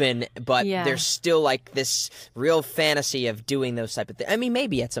moving. But there's still like this real fantasy of doing those type of things. I mean,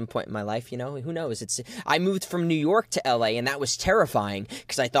 maybe at some point in my life, you know, who knows? I moved from New York to LA, and that was terrifying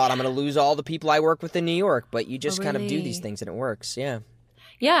because I thought I'm going to lose all the people I work with in New York. But you just kind of do these things and it works. Yeah.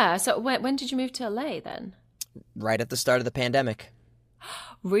 Yeah. So when did you move to LA then? Right at the start of the pandemic.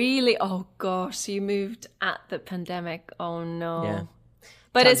 Really? Oh gosh, so you moved at the pandemic. Oh no. Yeah.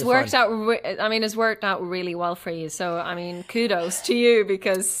 But Tons it's worked out. fun. It's worked out really well for you. So I mean, kudos to you,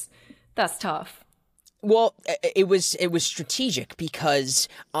 because that's tough. Well, it was strategic because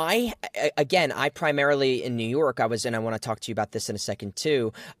I primarily in New York, and I want to talk to you about this in a second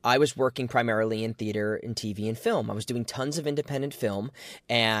too. I was working primarily in theater and TV and film. I was doing tons of independent film,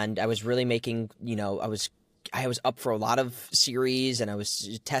 and I was really making, I was up for a lot of series, and I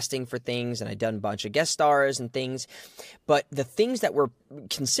was testing for things, and I'd done a bunch of guest stars and things. But the things that were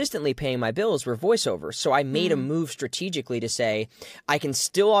consistently paying my bills were voiceovers. So I made a move strategically to say, I can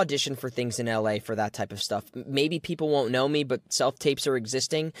still audition for things in LA for that type of stuff. Maybe people won't know me, but self-tapes are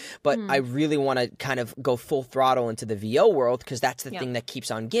existing. But I really want to kind of go full throttle into the VO world, because that's the thing that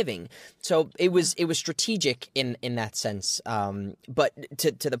keeps on giving. So it was strategic in that sense. But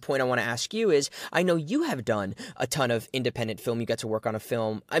to the point I want to ask you is, I know you have done a ton of independent film. You got to work on a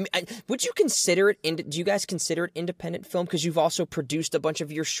film. I mean, would you consider it? Do you guys consider it independent film? Because you've also produced a bunch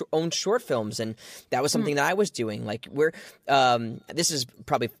of your own short films, and that was something that I was doing. Like, this is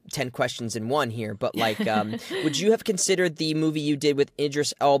probably 10 questions in one here, but like, would you have considered the movie you did with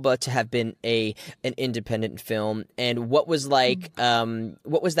Idris Elba to have been an independent film? And what was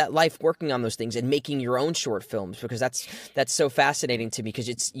what was that life working on those things and making your own short films? Because that's so fascinating to me,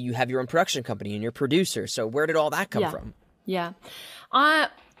 because you have your own production company and you're a producer. So where did all that come from? Yeah.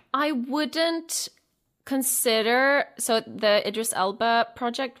 I wouldn't consider, so the Idris Elba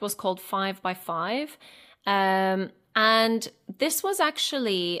project was called 5 by 5. And this was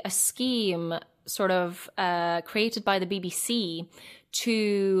actually a scheme sort of created by the BBC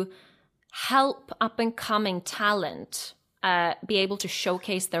to help up-and-coming talent be able to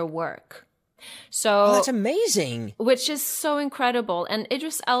showcase their work. So that's amazing. Which is so incredible. And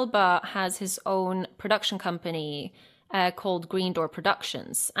Idris Elba has his own production company called Green Door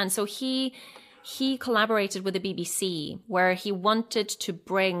Productions. And so he collaborated with the BBC, where he wanted to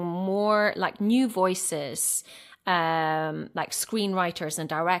bring more like new voices, like screenwriters and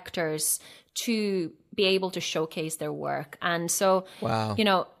directors, to be able to showcase their work. And so,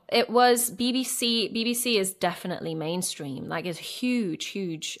 it was BBC. BBC is definitely mainstream, like it's a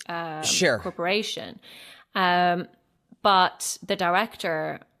huge corporation. But the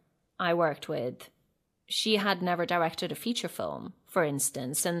director I worked with, she had never directed a feature film, for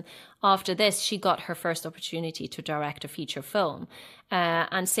instance. And after this, she got her first opportunity to direct a feature film.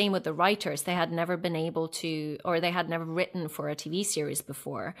 And same with the writers. They had never been able to, or they had never written for a TV series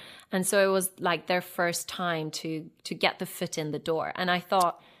before. And so it was like their first time to get the foot in the door. And I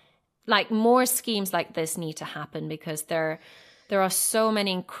thought, like, more schemes like this need to happen, because there are so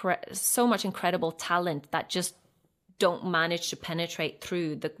much incredible talent that just don't manage to penetrate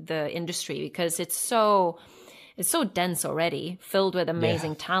through the industry, because it's so dense already, filled with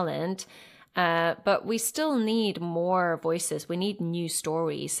amazing talent. But we still need more voices. We need new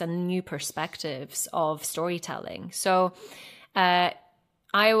stories and new perspectives of storytelling. So I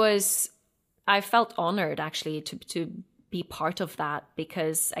felt honored actually to be part of that,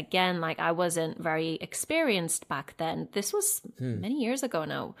 because again, like, I wasn't very experienced back then. This was many years ago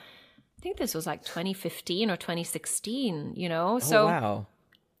now. I think this was like 2015 or 2016, So wow.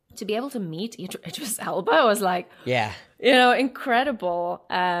 To be able to meet Idris Elba was like, incredible.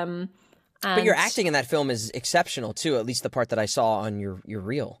 But your acting in that film is exceptional too, at least the part that I saw on your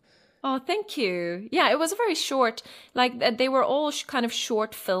reel. Oh, thank you. Yeah, it was a very short, like, they were all kind of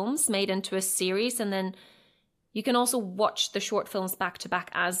short films made into a series, and then you can also watch the short films back to back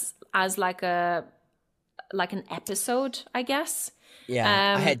as like an episode, I guess.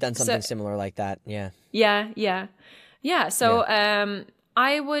 Yeah, I had done something similar like that. Yeah. Yeah. So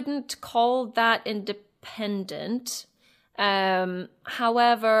I wouldn't call that independent.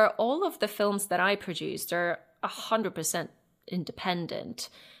 However, all of the films that I produced are 100% independent.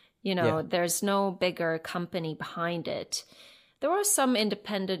 You know, there's no bigger company behind it. There are some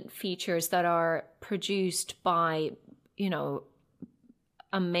independent features that are produced by, you know,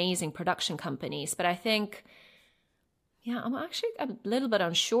 amazing production companies. But I think, I'm actually a little bit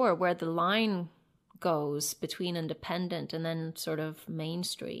unsure where the line goes between independent and then sort of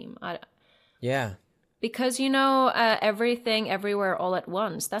mainstream. Because, you know, Everything, Everywhere, All at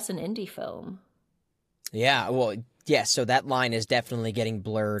Once, that's an indie film. Yeah, well, yeah, so that line is definitely getting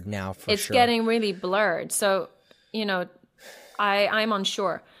blurred now for sure. It's getting really blurred. So, you know, I'm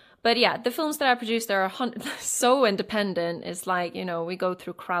unsure. But yeah, the films that I produce, they're so independent. It's like, you know, we go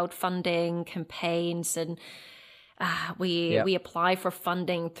through crowdfunding campaigns and we apply for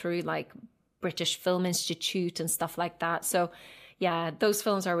funding through like British Film Institute and stuff like that. So yeah, those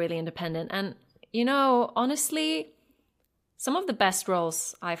films are really independent. And, you know, honestly, some of the best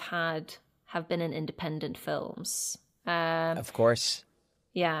roles I've had have been in independent films. Of course.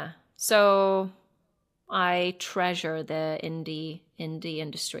 Yeah. So I treasure the indie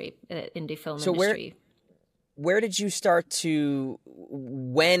industry, indie film industry. Where did you start to,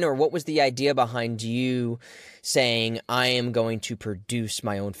 when or what was the idea behind you saying, I am going to produce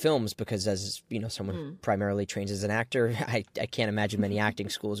my own films? Because as, you know, someone who primarily trains as an actor, I can't imagine many acting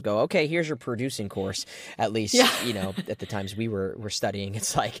schools go, okay, here's your producing course. At least, you know, at the times we were studying,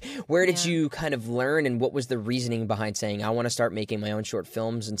 it's like, where did you kind of learn and what was the reasoning behind saying, I want to start making my own short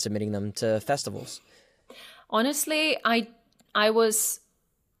films and submitting them to festivals? Honestly, I was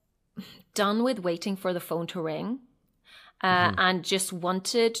done with waiting for the phone to ring and just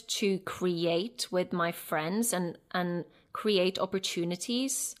wanted to create with my friends and create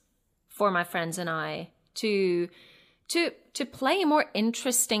opportunities for my friends and I to play more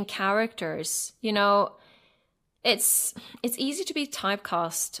interesting characters. You know, it's easy to be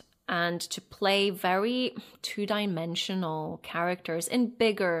typecast and to play very two-dimensional characters in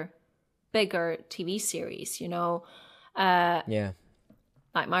bigger TV series, you know.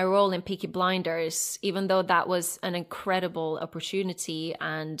 Like my role in Peaky Blinders, even though that was an incredible opportunity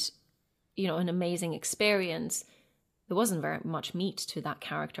and, you know, an amazing experience, there wasn't very much meat to that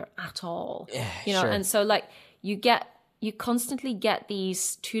character at all. You know, and so like you constantly get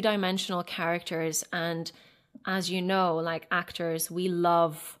these two-dimensional characters, and as you know, like actors, we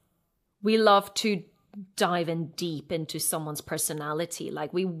love to dive in deep into someone's personality.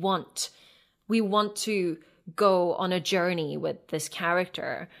 Like we want to go on a journey with this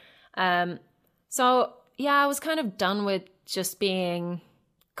character. So yeah, I was kind of done with just being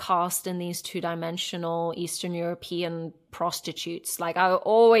cast in these two-dimensional Eastern European prostitutes. Like I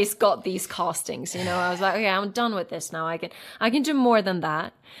always got these castings, you know. I was like, okay, I'm done with this now. I can do more than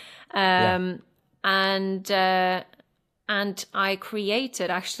that. And I created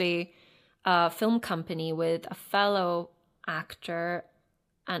actually a film company with a fellow actor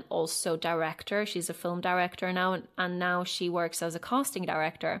and also director. She's a film director now, and now she works as a casting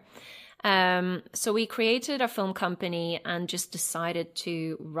director. So we created a film company and just decided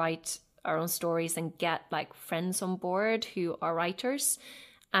to write our own stories and get like friends on board who are writers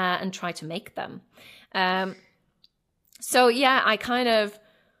and try to make them. So yeah, I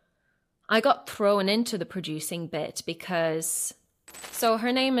got thrown into the producing bit because... So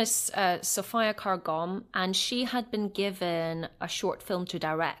her name is Sofia Kargom, and she had been given a short film to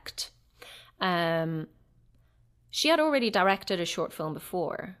direct. She had already directed a short film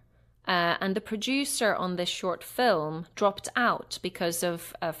before, and the producer on this short film dropped out because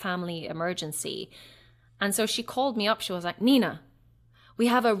of a family emergency. And so she called me up. She was like, Nina, we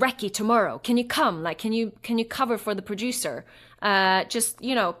have a recce tomorrow. Can you come? Like, can you cover for the producer? Just,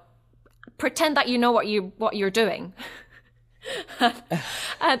 you know, pretend that you know what you're doing.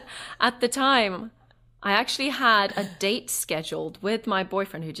 And at the time, I actually had a date scheduled with my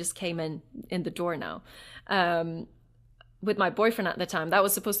boyfriend, who just came in the door now. With my boyfriend at the time, that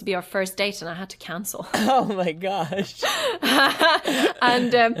was supposed to be our first date, and I had to cancel. Oh my gosh!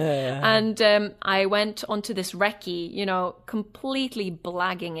 and I went onto this recce, you know, completely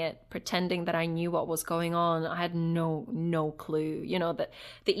blagging it, pretending that I knew what was going on. I had no clue. You know, that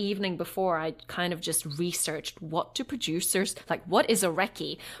the evening before, I kind of just researched what do producers like. What is a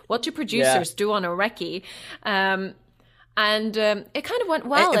recce? What do producers do on a recce? And it kind of went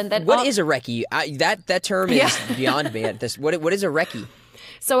well. And then what is a recce? That term is beyond me at this. What is a recce?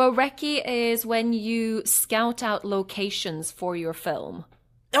 So a recce is when you scout out locations for your film.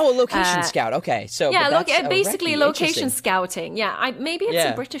 Oh, a location scout. Okay, so basically location scouting. Yeah, maybe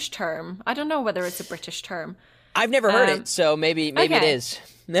it's a British term. I don't know whether it's a British term. I've never heard it, so maybe it is.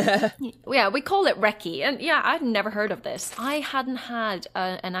 Yeah, we call it recce. And yeah, I'd never heard of this. I hadn't had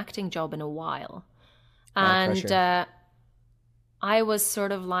an acting job in a while. And I was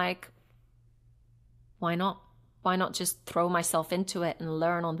sort of like, why not? Why not just throw myself into it and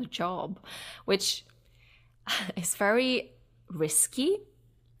learn on the job? Which is very risky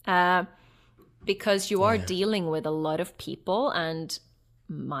because you are dealing with a lot of people and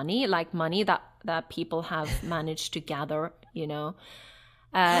money that people have managed to gather, you know.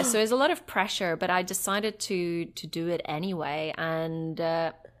 So there's a lot of pressure, but I decided to do it anyway. And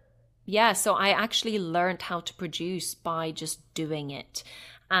so I actually learned how to produce by just doing it.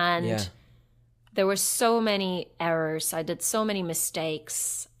 And there were so many errors. I did so many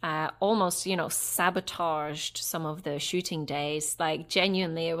mistakes, almost, you know, sabotaged some of the shooting days. Like,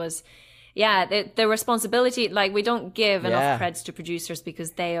 genuinely, it was, the responsibility, like, we don't give enough creds to producers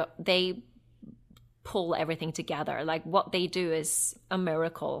because they pull everything together. Like, what they do is a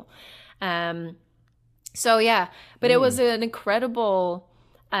miracle. But it was an incredible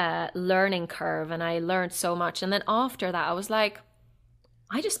learning curve, and I learned so much. And then after that, I was like,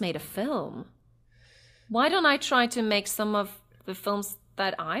 I just made a film. Why don't I try to make some of the films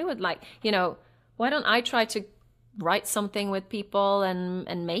that I would like? You know, why don't I try to write something with people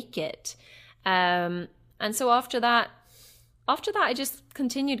and make it? And so after that, I just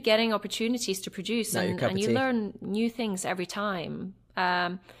continued getting opportunities to produce, and you learn new things every time.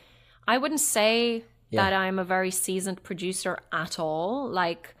 I wouldn't say that I'm a very seasoned producer at all.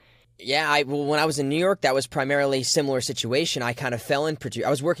 Like, when I was in New York, that was primarily a similar situation. I kind of fell in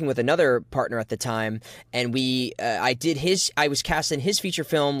I was working with another partner at the time, and I was cast in his feature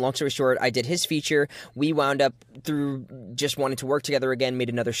film. Long story short, I did his feature. We wound up, through just wanting to work together again, made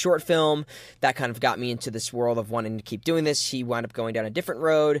another short film. That kind of got me into this world of wanting to keep doing this. He wound up going down a different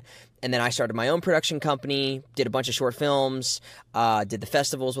road. And then I started my own production company, did a bunch of short films, did the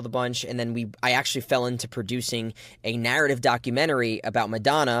festivals with a bunch, and then I actually fell into producing a narrative documentary about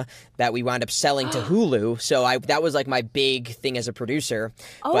Madonna that we wound up selling to Hulu. So that was like my big thing as a producer.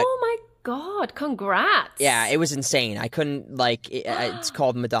 Oh my God, congrats. Yeah, it was insane. I couldn't, it's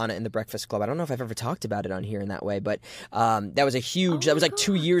called Madonna and the Breakfast Club. I don't know if I've ever talked about it on here in that way, but that was that was like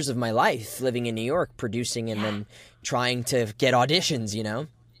 2 years of my life living in New York, producing and then trying to get auditions, you know?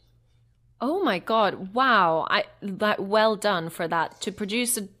 Oh my God. Wow. Well done for that. To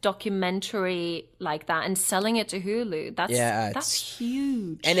produce a documentary like that and selling it to Hulu. That's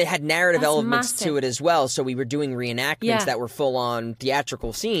huge. And it had narrative elements to it as well. So we were doing reenactments that were full on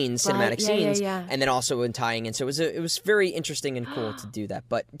theatrical scenes, cinematic scenes, and then also in tying in. So it was very interesting and cool to do that.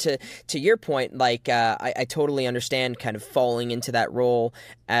 But to your point, like I totally understand kind of falling into that role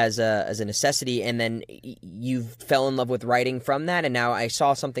as a necessity, and then you fell in love with writing from that, and now I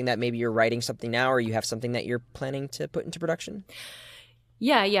saw something that maybe you're writing something now, or you have something that you're planning to put into production?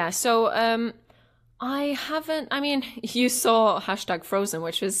 So you saw #Frozen,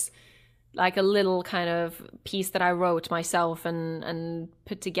 which was like a little kind of piece that I wrote myself and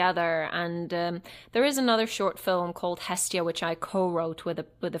put together, and there is another short film called Hestia, which I co-wrote with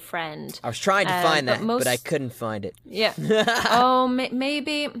a friend. I was trying to find that, but I couldn't find it.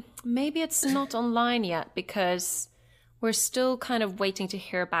 Maybe it's not online yet, because we're still kind of waiting to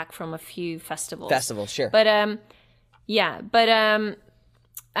hear back from a few festivals. Sure. But I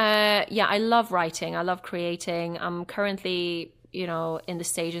love writing. I love creating. I'm currently, in the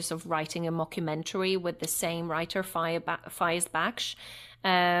stages of writing a mockumentary with the same writer, Faiz Baksh.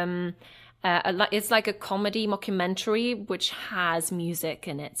 It's like a comedy mockumentary which has music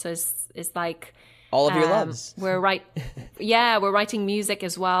in it. So it's like all of your loves. We're writing music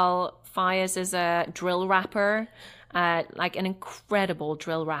as well. Faiz is a drill rapper. Like an incredible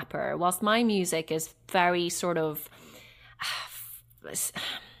drill rapper, whilst my music is very sort of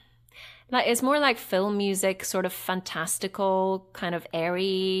like, it's more like film music, sort of fantastical, kind of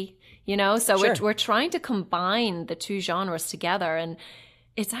airy, so sure. we're trying to combine the two genres together, and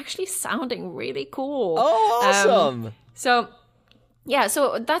it's actually sounding really cool. Oh, awesome. So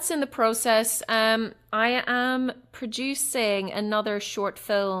that's in the process. I am producing another short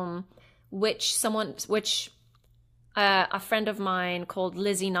film which a friend of mine called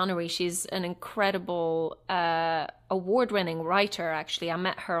Lizzie Nunnery, she's an incredible award-winning writer, actually. I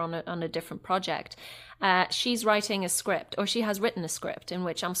met her on a different project. She's writing a script, or she has written a script, in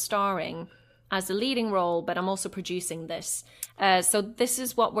which I'm starring as a leading role, but I'm also producing this. So this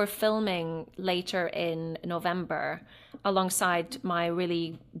is what we're filming later in November, alongside my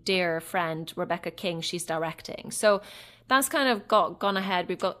really dear friend, Rebecca King. She's directing. So that's kind of gone ahead.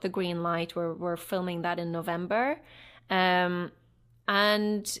 We've got the green light. We're filming that in November. And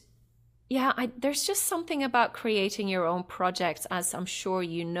there's just something about creating your own projects, as I'm sure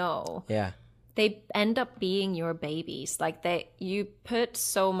you know. Yeah. They end up being your babies. Like you put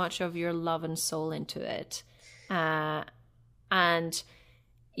so much of your love and soul into it. And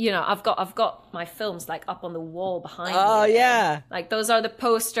I've got my films like up on the wall behind me. Oh yeah. Like those are the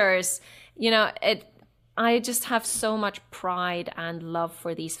posters. I just have so much pride and love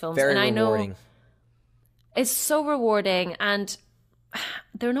for these films. Very and rewarding. I know it's so rewarding, and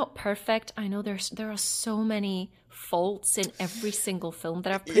they're not perfect. I know there are so many faults in every single film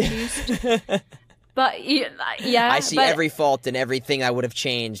that I've produced. But yeah, I see every fault and everything I would have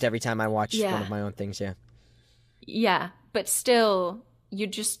changed every time I watched one of my own things. Yeah. Yeah, but still, you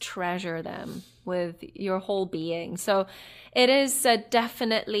just treasure them with your whole being. So it is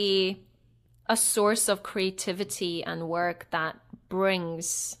definitely a source of creativity and work that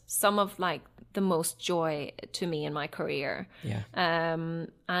brings some of like the most joy to me in my career. Yeah.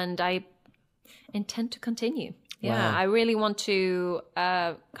 And I intend to continue. Yeah, Wow. I really want to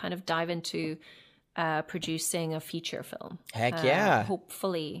kind of dive into producing a feature film. Heck yeah.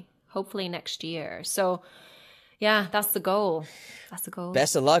 Hopefully next year. So yeah, that's the goal.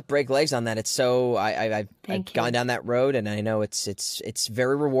 Best of luck. Break legs on that. It's so I've gone down that road, and I know it's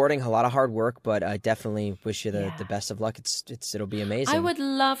very rewarding. A lot of hard work, but I definitely wish you the best of luck. It'll be amazing. I would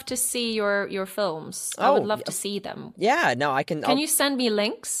love to see your films. I would love to see them. Yeah, no, I can. Can you send me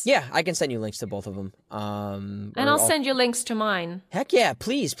links? Yeah, I can send you links to both of them. And I'll send you links to mine. Heck yeah,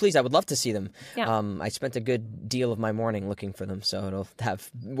 please. I would love to see them. Yeah. I spent a good deal of my morning looking for them, so it'll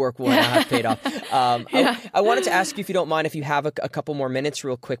have work will have paid off. I wanted to ask you, if you don't mind, if you have a couple more minutes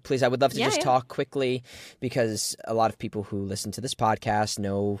real quick, please. I would love to just talk quickly, because a lot of people who listen to this podcast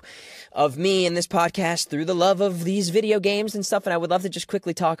know of me and this podcast through the love of these video games and stuff, and I would love to just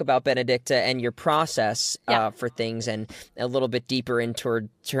quickly talk about Benedicta and your process for things, and a little bit deeper in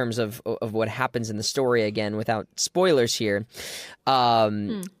terms of what happens in the story again, without spoilers here.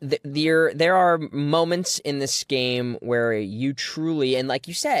 There are moments in this game where you truly, and like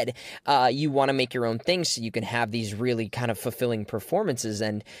you said, you want to make your own things so you can have these really kind of fulfilling performances,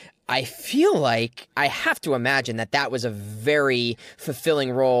 and I feel like I have to imagine that was a very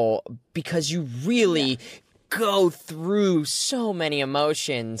fulfilling role, because you really go through so many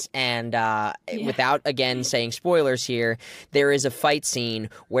emotions, and without again saying spoilers here, there is a fight scene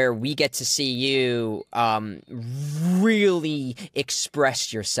where we get to see you really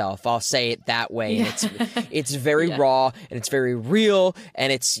express yourself. I'll say it that way. And it's very raw, and it's very real,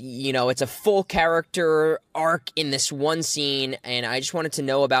 and it's a full character arc in this one scene, and I just wanted to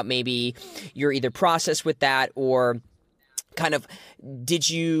know about maybe your either process with that, or kind of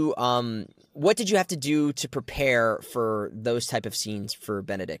what did you have to do to prepare for those type of scenes for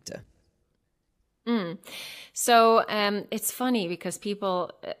Benedicta? So it's funny, because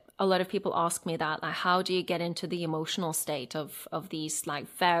a lot of people ask me that, like, how do you get into the emotional state of these like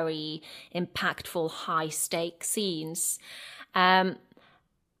very impactful, high stake scenes? And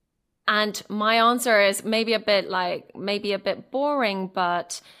my answer is maybe a bit boring,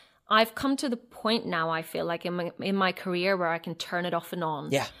 but I've come to the point now, I feel like in my career, where I can turn it off and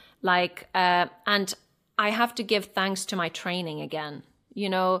on. Yeah. Like, and I have to give thanks to my training again,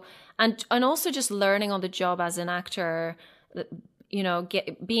 and also just learning on the job as an actor,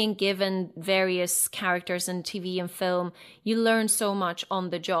 being given various characters in TV and film. You learn so much on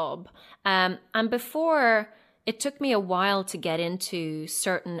the job. And before, it took me a while to get into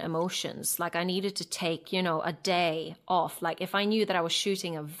certain emotions. Like, I needed to take, a day off. Like, if I knew that I was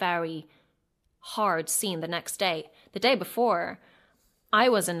shooting a very hard scene the next day, the day before, I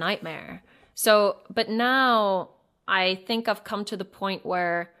was a nightmare. So, but now I think I've come to the point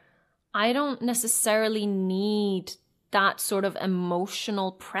where I don't necessarily need that sort of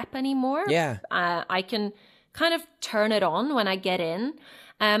emotional prep anymore. Yeah. I can kind of turn it on when I get in,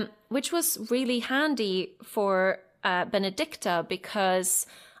 which was really handy for Benedicta, because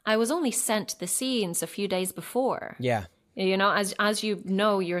I was only sent the scenes a few days before. Yeah. As you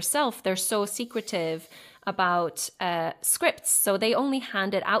know yourself, they're so secretive about scripts, so they only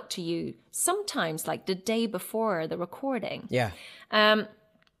hand it out to you sometimes like the day before the recording. Yeah.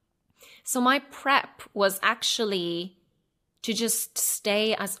 So my prep was actually to just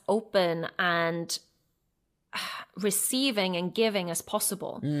stay as open and receiving and giving as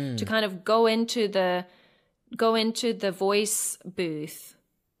possible, to kind of go into the voice booth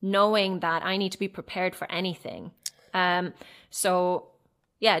knowing that I need to be prepared for anything. So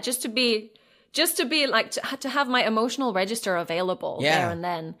yeah, just to be like, to have my emotional register available there and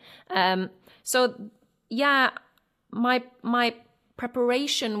then. So yeah, my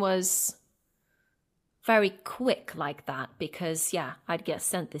preparation was very quick like that because, I'd get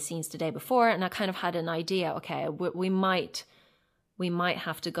sent the scenes the day before and I kind of had an idea, okay, we might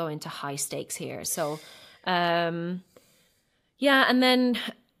have to go into high stakes here. So, and then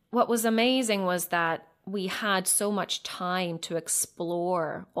what was amazing was that we had so much time to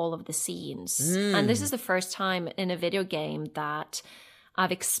explore all of the scenes. And this is the first time in a video game that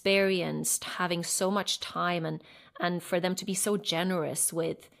I've experienced having so much time and for them to be so generous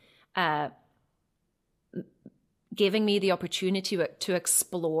with giving me the opportunity to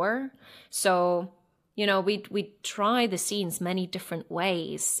explore. So, we try the scenes many different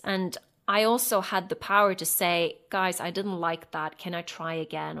ways. And I also had the power to say, guys, I didn't like that. Can I try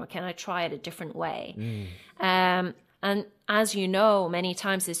again? Or can I try it a different way? And as you know, many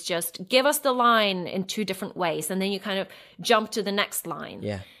times it's just give us the line in 2 different ways. And then you kind of jump to the next line.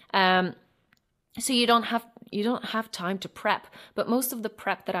 Yeah. So you don't have time to prep. But most of the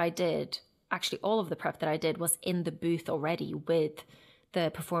prep that I did, actually all of the prep that I did was in the booth already with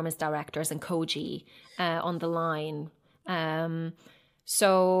the performance directors and Koji on the line.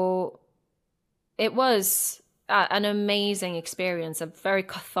 So it was an amazing experience, a very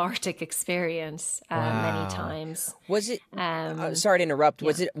cathartic experience many times. Was it, sorry to interrupt,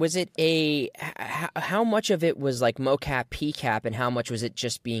 was it how much of it was like mocap, PCAP, and how much was it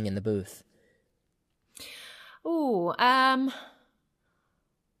just being in the booth?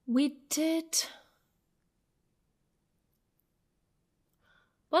 We did.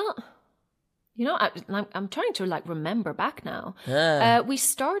 Well, I'm trying to remember back now. We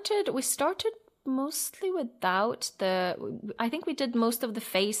started mostly without I think we did most of the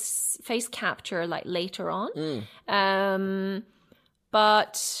face capture later on.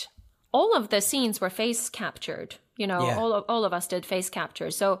 But all of the scenes were face captured. All of us did face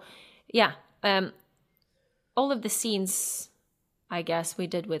capture. So all of the scenes, I guess, we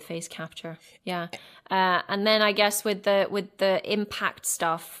did with face capture. Yeah. And then I guess with the impact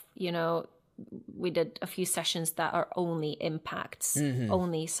stuff, we did a few sessions that are only impacts,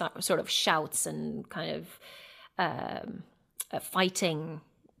 only sort of shouts and kind of fighting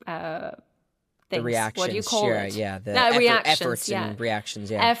things. The reactions. What do you call it? Yeah, the reactions, efforts and reactions.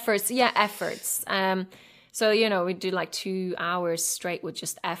 Yeah, efforts. So we do 2 hours straight with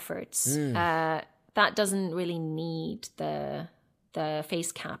just efforts. That doesn't really need the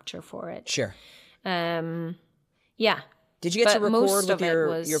face capture for it. Sure. Yeah. Did you get to record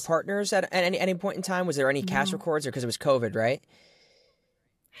with your partners at any point in time? Was there any cast records, or because it was COVID, right?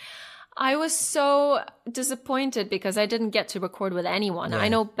 I was so disappointed because I didn't get to record with anyone. Yeah. I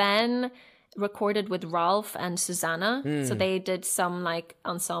know Ben recorded with Ralph and Susanna, so they did some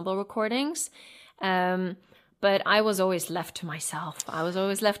ensemble recordings. But I was always left to myself. I was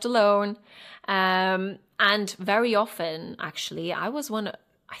always left alone. And very often, actually, I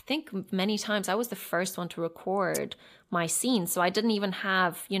think many times I was the first one to record my scene. So I didn't even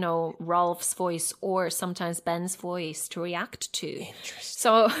have, Rolf's voice or sometimes Ben's voice to react to. Interesting.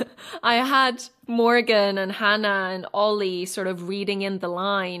 So I had Morgan and Hannah and Ollie sort of reading in the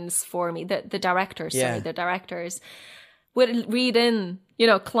lines for me. The directors would read in,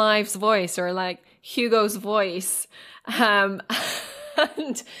 Clive's voice or Hugo's voice. And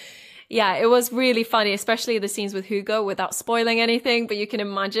yeah, it was really funny, especially the scenes with Hugo without spoiling anything. But you can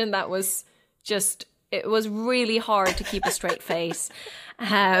imagine that was it was really hard to keep a straight face.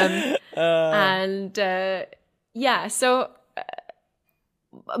 So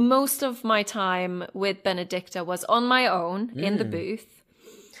most of my time with Benedicta was on my own in the booth.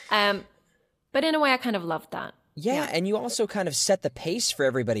 But in a way, I kind of loved that. Yeah, and you also kind of set the pace for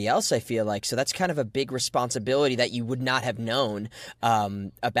everybody else, I feel like. So that's kind of a big responsibility that you would not have known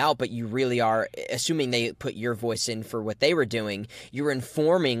about, but you really are, assuming they put your voice in for what they were doing, you're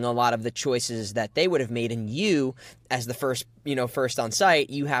informing a lot of the choices that they would have made. And you, as the first on site,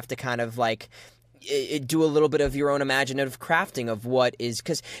 you have to kind of do a little bit of your own imaginative crafting of what is,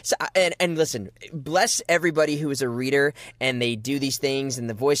 and listen, bless everybody who is a reader and they do these things, and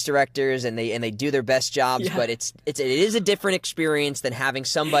the voice directors and they do their best jobs, but it is a different experience than having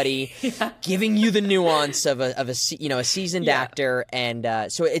somebody giving you the nuance of a seasoned actor,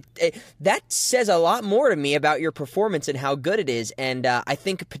 and so that says a lot more to me about your performance and how good it is. And I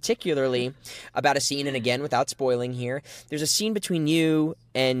think particularly about a scene, and again without spoiling here, there's a scene between you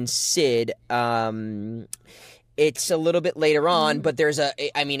and Sid. It's a little bit later on, but there's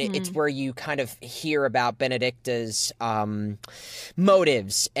it's where you kind of hear about Benedicta's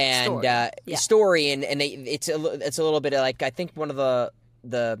motives and story, and it's a little bit of I think one of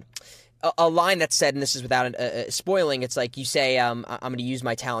a line that's said, and this is without spoiling, it's you say, I'm going to use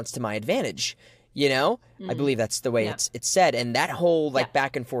my talents to my advantage. I believe that's the way it's said, and that whole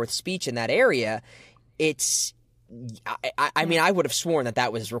back and forth speech in that area it's. I mean, I would have sworn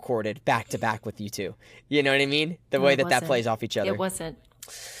that was recorded back to back with you two. You know what I mean? The way that plays off each other. It wasn't.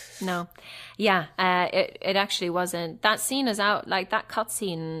 No. Yeah, it actually wasn't. That scene is out, like that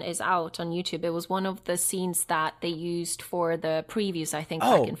cutscene is out on YouTube. It was one of the scenes that they used for the previews, I think,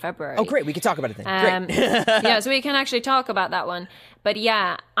 back in February. Oh, great. We can talk about it then. Great. Yeah, so we can actually talk about that one. But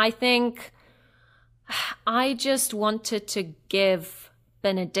yeah, I think I just wanted to give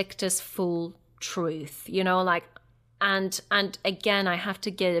Benedicta's full truth, you know, like, and again, I have to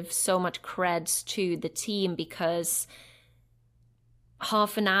give so much creds to the team because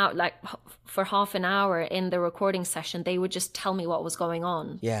for half an hour in the recording session, they would just tell me what was going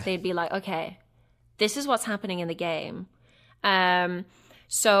on. Yeah. They'd be like, okay, this is what's happening in the game.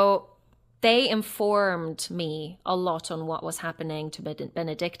 So they informed me a lot on what was happening to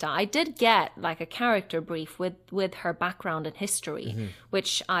Benedicta. I did get like a character brief with her background and history,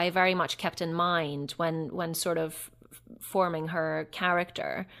 which I very much kept in mind when sort of forming her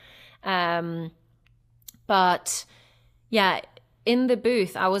character. But yeah, in the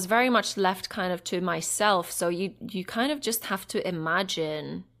booth, I was very much left kind of to myself. So you kind of just have to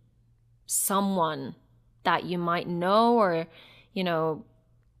imagine someone that you might know, or, you know,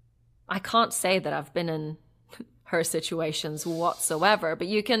 I can't say that I've been in her situations whatsoever, but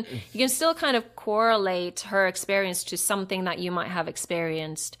you can still kind of correlate her experience to something that you might have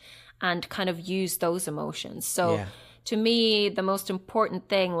experienced and kind of use those emotions. So to me, the most important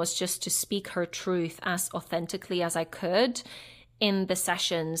thing was just to speak her truth as authentically as I could in the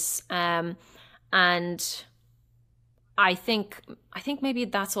sessions. And I think maybe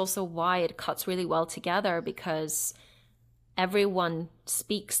that's also why it cuts really well together, because everyone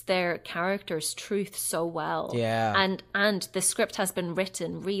speaks their character's truth so well. Yeah. And the script has been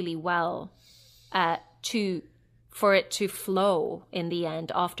written really well for it to flow in the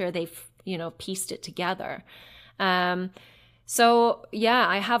end after they've, you know, pieced it together. So yeah,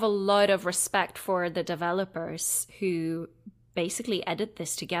 I have a lot of respect for the developers who basically edit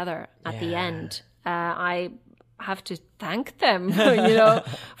this together at the end. I have to thank them, you know,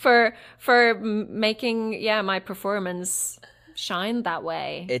 for making my performance shine that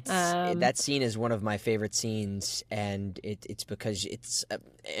way. It's that scene is one of my favorite scenes, and it's because it's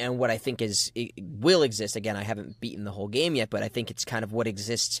and what I think it will exist. Again, I haven't beaten the whole game yet, but I think it's kind of what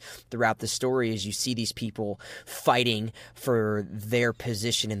exists throughout the story. Is you see these people fighting for their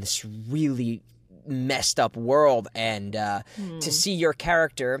position in this really messed up world, and to see your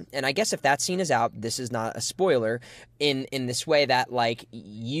character, and I guess if that scene is out, this is not a spoiler, in this way that like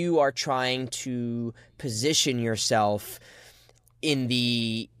you are trying to position yourself in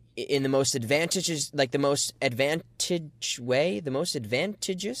the most advantageous, like the most advantage way, the most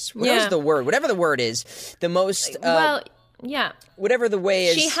advantageous, whatever's the word, whatever the word is, the most whatever the way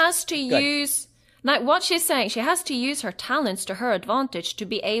is, she has to use. Like what she's saying, she has to use her talents to her advantage to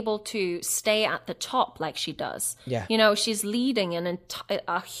be able to stay at the top like she does. Yeah. You know, she's leading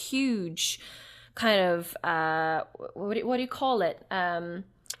a huge kind of, what do you call it?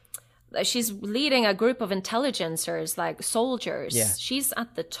 She's leading a group of intelligencers, like soldiers. Yeah. She's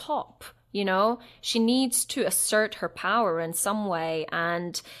at the top, you know? She needs to assert her power in some way,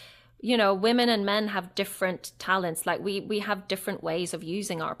 and you know, women and men have different talents. Like we have different ways of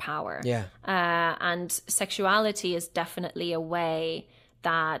using our power. Yeah. And sexuality is definitely a way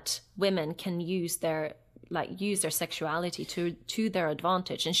that women can use their sexuality to their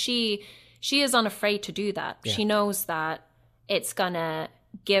advantage. And she is unafraid to do that. Yeah. She knows that it's gonna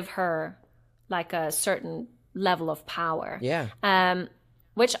give her like a certain level of power. Yeah.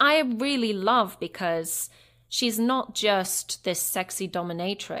 Which I really love, because she's not just this sexy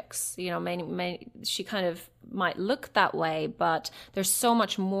dominatrix, you know, she kind of might look that way, but there's so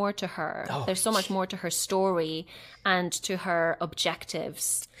much more to her. There's so much more to her story and to her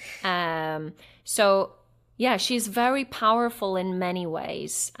objectives. So yeah, she's very powerful in many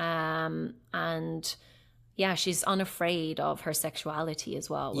ways. And yeah, she's unafraid of her sexuality as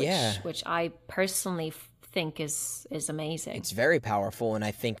well, which I personally think is amazing. It's very powerful, and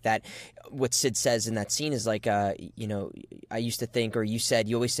I think that what Sid says in that scene is like, you know, I used to think, or you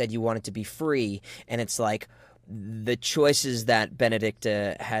always said you wanted to be free, and it's like the choices that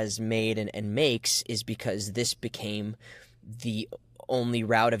Benedicta has made and makes is because this became the only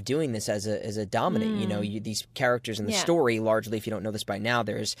route of doing this as a dominant. You know, these characters in the story, largely, if you don't know this by now,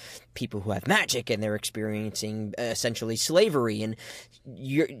 there's people who have magic and they're experiencing essentially slavery, and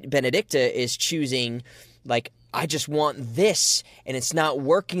Benedicta is choosing, like, I just want this, and it's not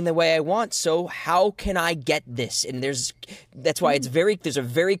working the way I want, so how can I get this? And that's why there's a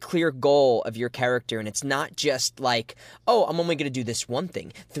very clear goal of your character, and it's not just like, oh, I'm only going to do this one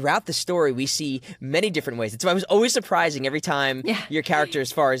thing. Throughout the story, we see many different ways. It's why it was always surprising every time your character,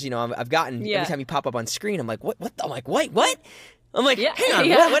 as far as, I've gotten, every time you pop up on screen, I'm like, what? I'm like, wait, what? I'm like,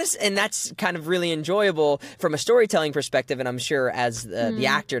 hang on, what is... And that's kind of really enjoyable from a storytelling perspective, and I'm sure as the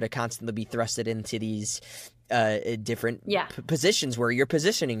actor to constantly be thrusted into these different positions where you're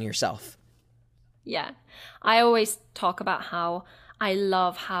positioning yourself. Yeah. I always talk about how I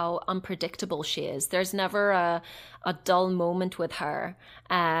love how unpredictable she is. There's never a dull moment with her.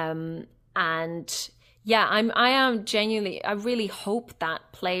 And... yeah, I am genuinely, I really hope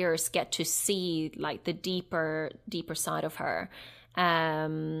that players get to see like the deeper side of her.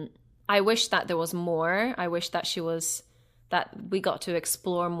 I wish that there was more. I wish that that we got to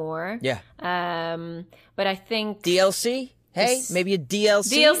explore more. Yeah. But I think DLC? Hey, maybe a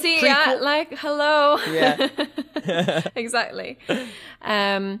DLC? DLC, prequel? yeah, like, hello. Yeah. Exactly.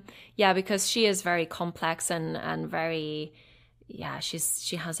 Yeah, because she is very complex and very... yeah,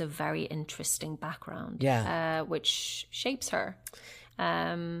 she has a very interesting background, which shapes her.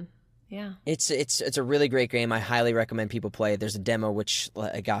 Yeah, it's a really great game. I highly recommend people play. There's a demo, which,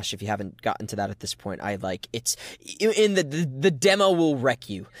 gosh, if you haven't gotten to that at this point, it's in the demo will wreck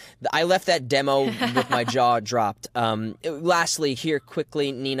you. I left that demo with my jaw dropped. Lastly, here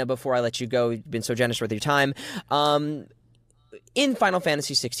quickly, Nina, before I let you go, you've been so generous with your time. In Final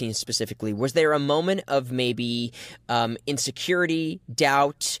Fantasy XVI specifically, was there a moment of maybe insecurity,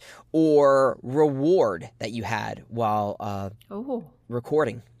 doubt, or reward that you had while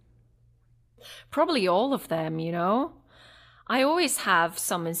recording? Probably all of them, I always have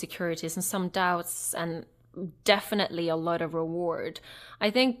some insecurities and some doubts and definitely a lot of reward.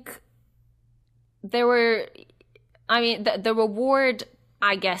 I think the reward...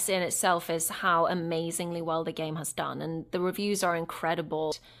 I guess in itself is how amazingly well the game has done. And the reviews are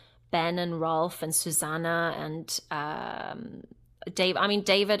incredible. Ben and Rolf and Susanna and Dave. I mean,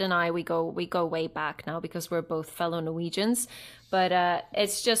 David and I, we go way back now because we're both fellow Norwegians. But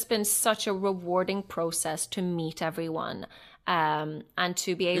it's just been such a rewarding process to meet everyone and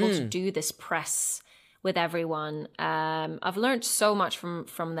to be able to do this press with everyone. I've learned so much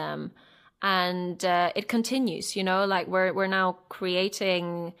from them. And it continues, like we're now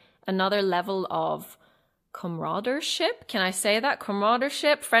creating another level of camaraderie. Can I say that?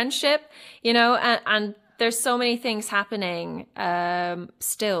 Camaraderie, friendship, and there's so many things happening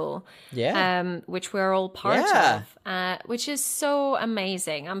still, which we're all part of, which is so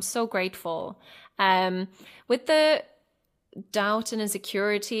amazing. I'm so grateful. With the doubt and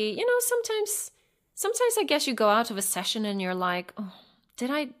insecurity, sometimes I guess you go out of a session and you're like, oh, did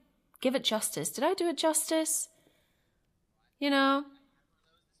I give it justice? Did I do it justice? Yeah,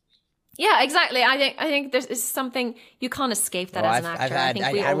 exactly. I think there's something you can't escape that as an actor. I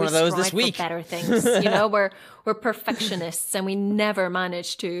think we always strive for better things. We're perfectionists and we never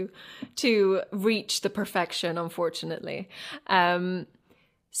manage to reach the perfection, unfortunately.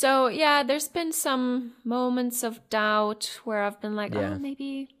 So yeah, there's been some moments of doubt where I've been like, oh,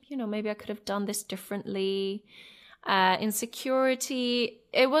 maybe I could have done this differently. Insecurity,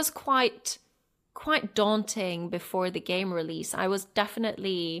 it was quite daunting before the game release. I was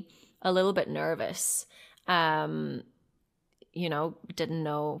definitely a little bit nervous. Didn't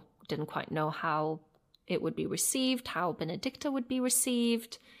quite know how it would be received, how Benedicta would be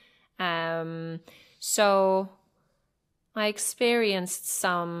received. So I experienced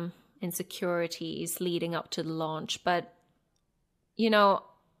some insecurities leading up to the launch, but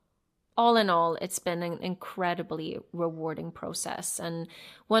all in all, it's been an incredibly rewarding process. And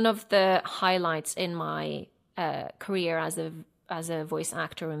one of the highlights in my career as a voice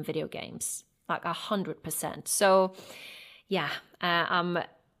actor in video games, like 100%. So yeah, I'm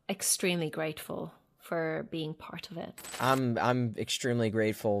extremely grateful for being part of it. I'm extremely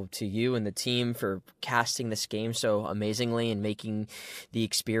grateful to you and the team for casting this game so amazingly and making the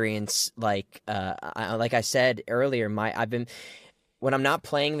experience like I said earlier, when I'm not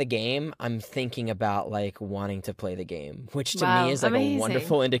playing the game, I'm thinking about like wanting to play the game, which to me is like amazing. A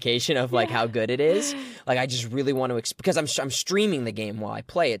wonderful indication of like how good it is. Like I just really want to because I'm streaming the game while I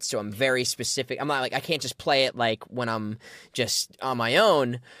play it, so I'm very specific. I'm not like I can't just play it like when I'm just on my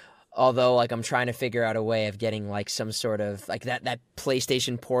own. Although, like, I'm trying to figure out a way of getting, like, some sort of, like, that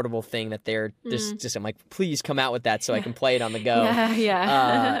PlayStation portable thing that they're just, I'm like, please come out with that so I can play it on the go.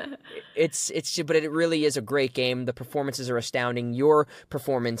 Yeah. But it really is a great game. The performances are astounding. Your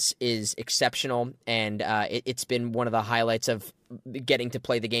performance is exceptional, and it's been one of the highlights of getting to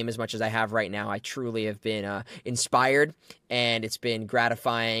play the game as much as I have right now. I truly have been inspired, and it's been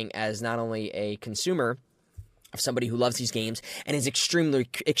gratifying as not only a consumer of somebody who loves these games and is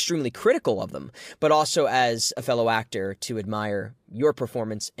extremely critical of them, but also as a fellow actor to admire your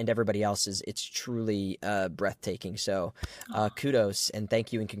performance and everybody else's. It's truly breathtaking. So kudos and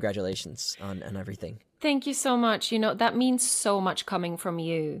thank you and congratulations on everything. Thank you so much. You know, that means so much coming from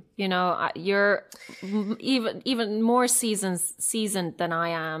you. You know, you're even more seasoned than I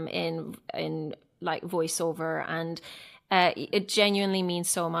am in like voiceover, and it genuinely means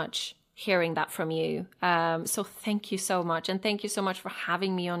so much hearing that from you. So thank you so much. And thank you so much for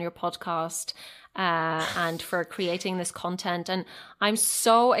having me on your podcast and for creating this content. And I'm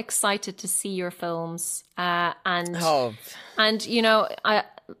so excited to see your films. And you know,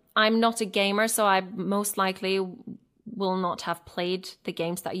 I'm not a gamer, so I most likely will not have played the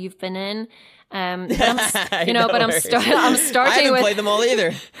games that you've been in. But I'm starting. I haven't played them all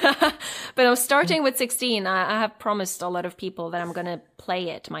either. But I'm starting with 16. I have promised a lot of people that I'm going to play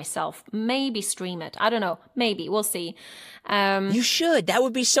it myself. Maybe stream it. I don't know. Maybe we'll see. You should. That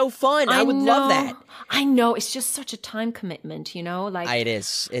would be so fun. I would love that. I know. It's just such a time commitment. You know, like it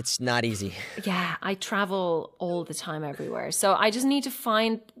is. It's not easy. Yeah, I travel all the time everywhere, so I just need to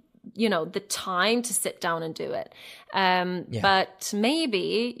find, you know, the time to sit down and do it. But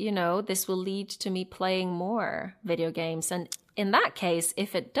maybe, you know, this will lead to me playing more video games. And in that case,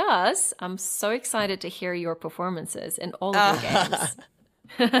 if it does, I'm so excited to hear your performances in all of your games.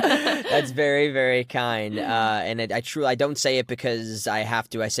 That's very, very kind. And I don't say it because I have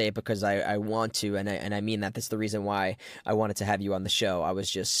to. I say it because I want to. And I mean that. That's the reason why I wanted to have you on the show. I was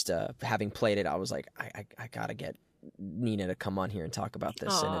just, having played it, I was like, I gotta get Nina to come on here and talk about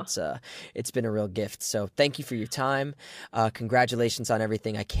this. Aww. And it's been a real gift. So thank you for your time. Congratulations on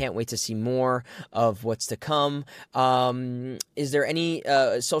everything. I can't wait to see more of what's to come. Is there any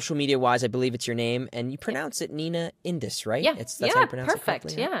social media wise? I believe it's your name, and you pronounce it Nina Yndis, right? Yeah, that's how you pronounce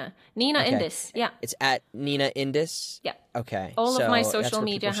perfect. It yeah, Nina Yndis. Yeah, it's at Nina Yndis. Yeah. Okay. All of my social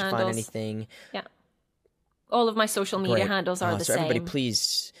media handles. Find anything. Yeah. All of my social media handles are the same. Everybody,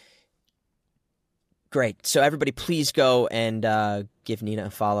 please. Great. So everybody, please go and give Nina a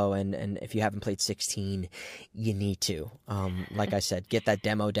follow. And if you haven't played 16, you need to. Like I said, get that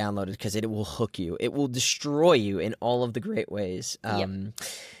demo downloaded because it will hook you. It will destroy you in all of the great ways.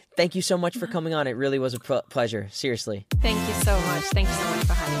 Thank you so much for coming on. It really was a pleasure. Seriously. Thank you so much. Thank you so much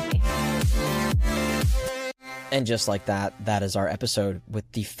for having me. And just like that, that is our episode with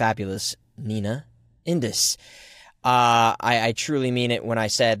the fabulous Nina Yndis. I truly mean it when I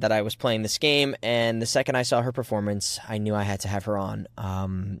said that I was playing this game, and the second I saw her performance, I knew I had to have her on.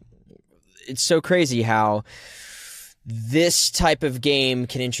 It's so crazy how this type of game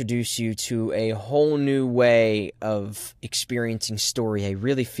can introduce you to a whole new way of experiencing story. I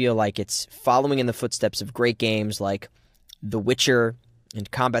really feel like it's following in the footsteps of great games like The Witcher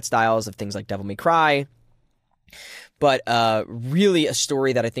and combat styles of things like Devil May Cry. But really a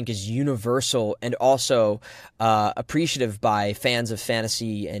story that I think is universal and also appreciative by fans of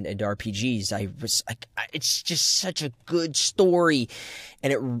fantasy and RPGs. It's just such a good story,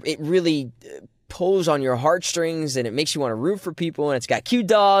 and it really pulls on your heartstrings, and it makes you want to root for people. And it's got cute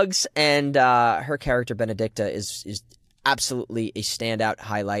dogs, and her character Benedicta is absolutely a standout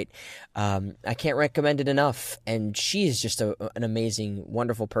highlight. I can't recommend it enough. And she is just an amazing,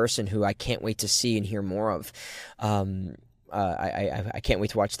 wonderful person who I can't wait to see and hear more of. I can't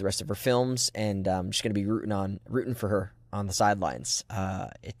wait to watch the rest of her films, and I'm just going to be rooting for her on the sidelines.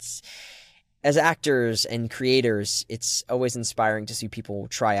 It's as actors and creators, it's always inspiring to see people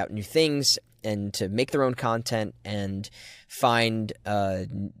try out new things and to make their own content and find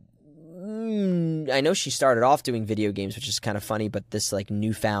I know she started off doing video games, which is kind of funny, but this like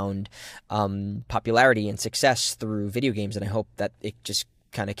newfound popularity and success through video games, and I hope that it just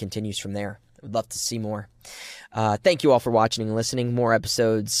kind of continues from there. I would love to see more. Thank you all for watching and listening. More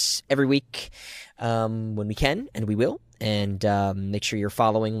episodes every week when we can, and we will. And make sure you're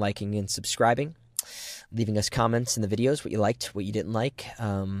following, liking, and subscribing. Leaving us comments in the videos, what you liked, what you didn't like,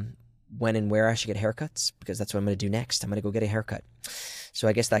 when and where I should get haircuts, because that's what I'm going to do next. I'm going to go get a haircut. So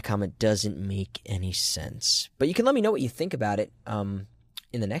I guess that comment doesn't make any sense. But you can let me know what you think about it in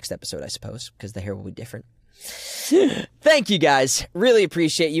the next episode, I suppose, because the hair will be different. Thank you, guys. Really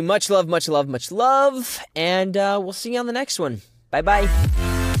appreciate you. Much love, much love, much love. And we'll see you on the next one. Bye-bye.